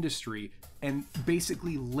their industry, and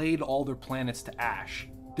basically laid all their planets to ash.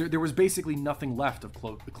 There was basically nothing left of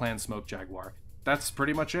the Clan Smoke Jaguar. That's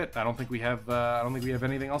pretty much it. I don't think we have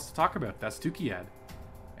anything else to talk about. That's Tukayyid.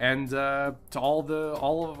 And to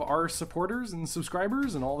all of our supporters and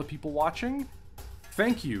subscribers and all the people watching,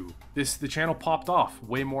 thank you. The channel popped off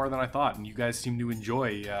way more than I thought, and you guys seem to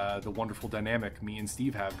enjoy the wonderful dynamic me and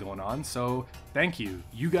Steve have going on, so thank you.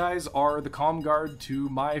 You guys are the calm guard to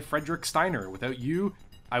my Frederick Steiner. Without you,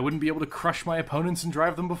 I wouldn't be able to crush my opponents and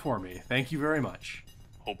drive them before me. Thank you very much.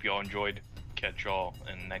 Hope y'all enjoyed. Catch y'all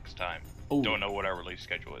in next time. Oh. Don't know what our release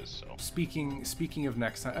schedule is, so. Speaking of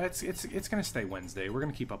next time, it's gonna stay Wednesday. We're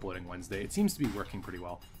gonna keep uploading Wednesday. It seems to be working pretty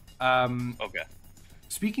well. Okay.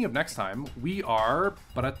 Speaking of next time, we are,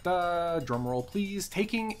 drumroll please,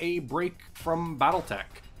 taking a break from battletech.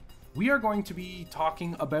 We are going to be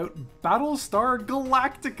talking about Battlestar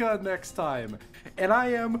Galactica next time. And I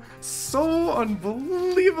am so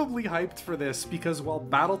unbelievably hyped for this, because while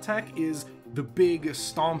battletech is the big,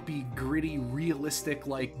 stompy, gritty, realistic,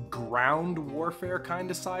 ground warfare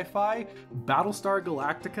kind of sci-fi, Battlestar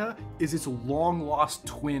Galactica is its long-lost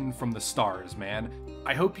twin from the stars, man.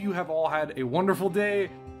 I hope you have all had a wonderful day.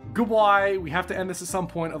 Goodbye. We have to end this at some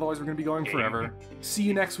point, otherwise we're going to be going forever. See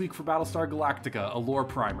you next week for Battlestar Galactica, a lore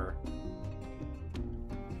primer.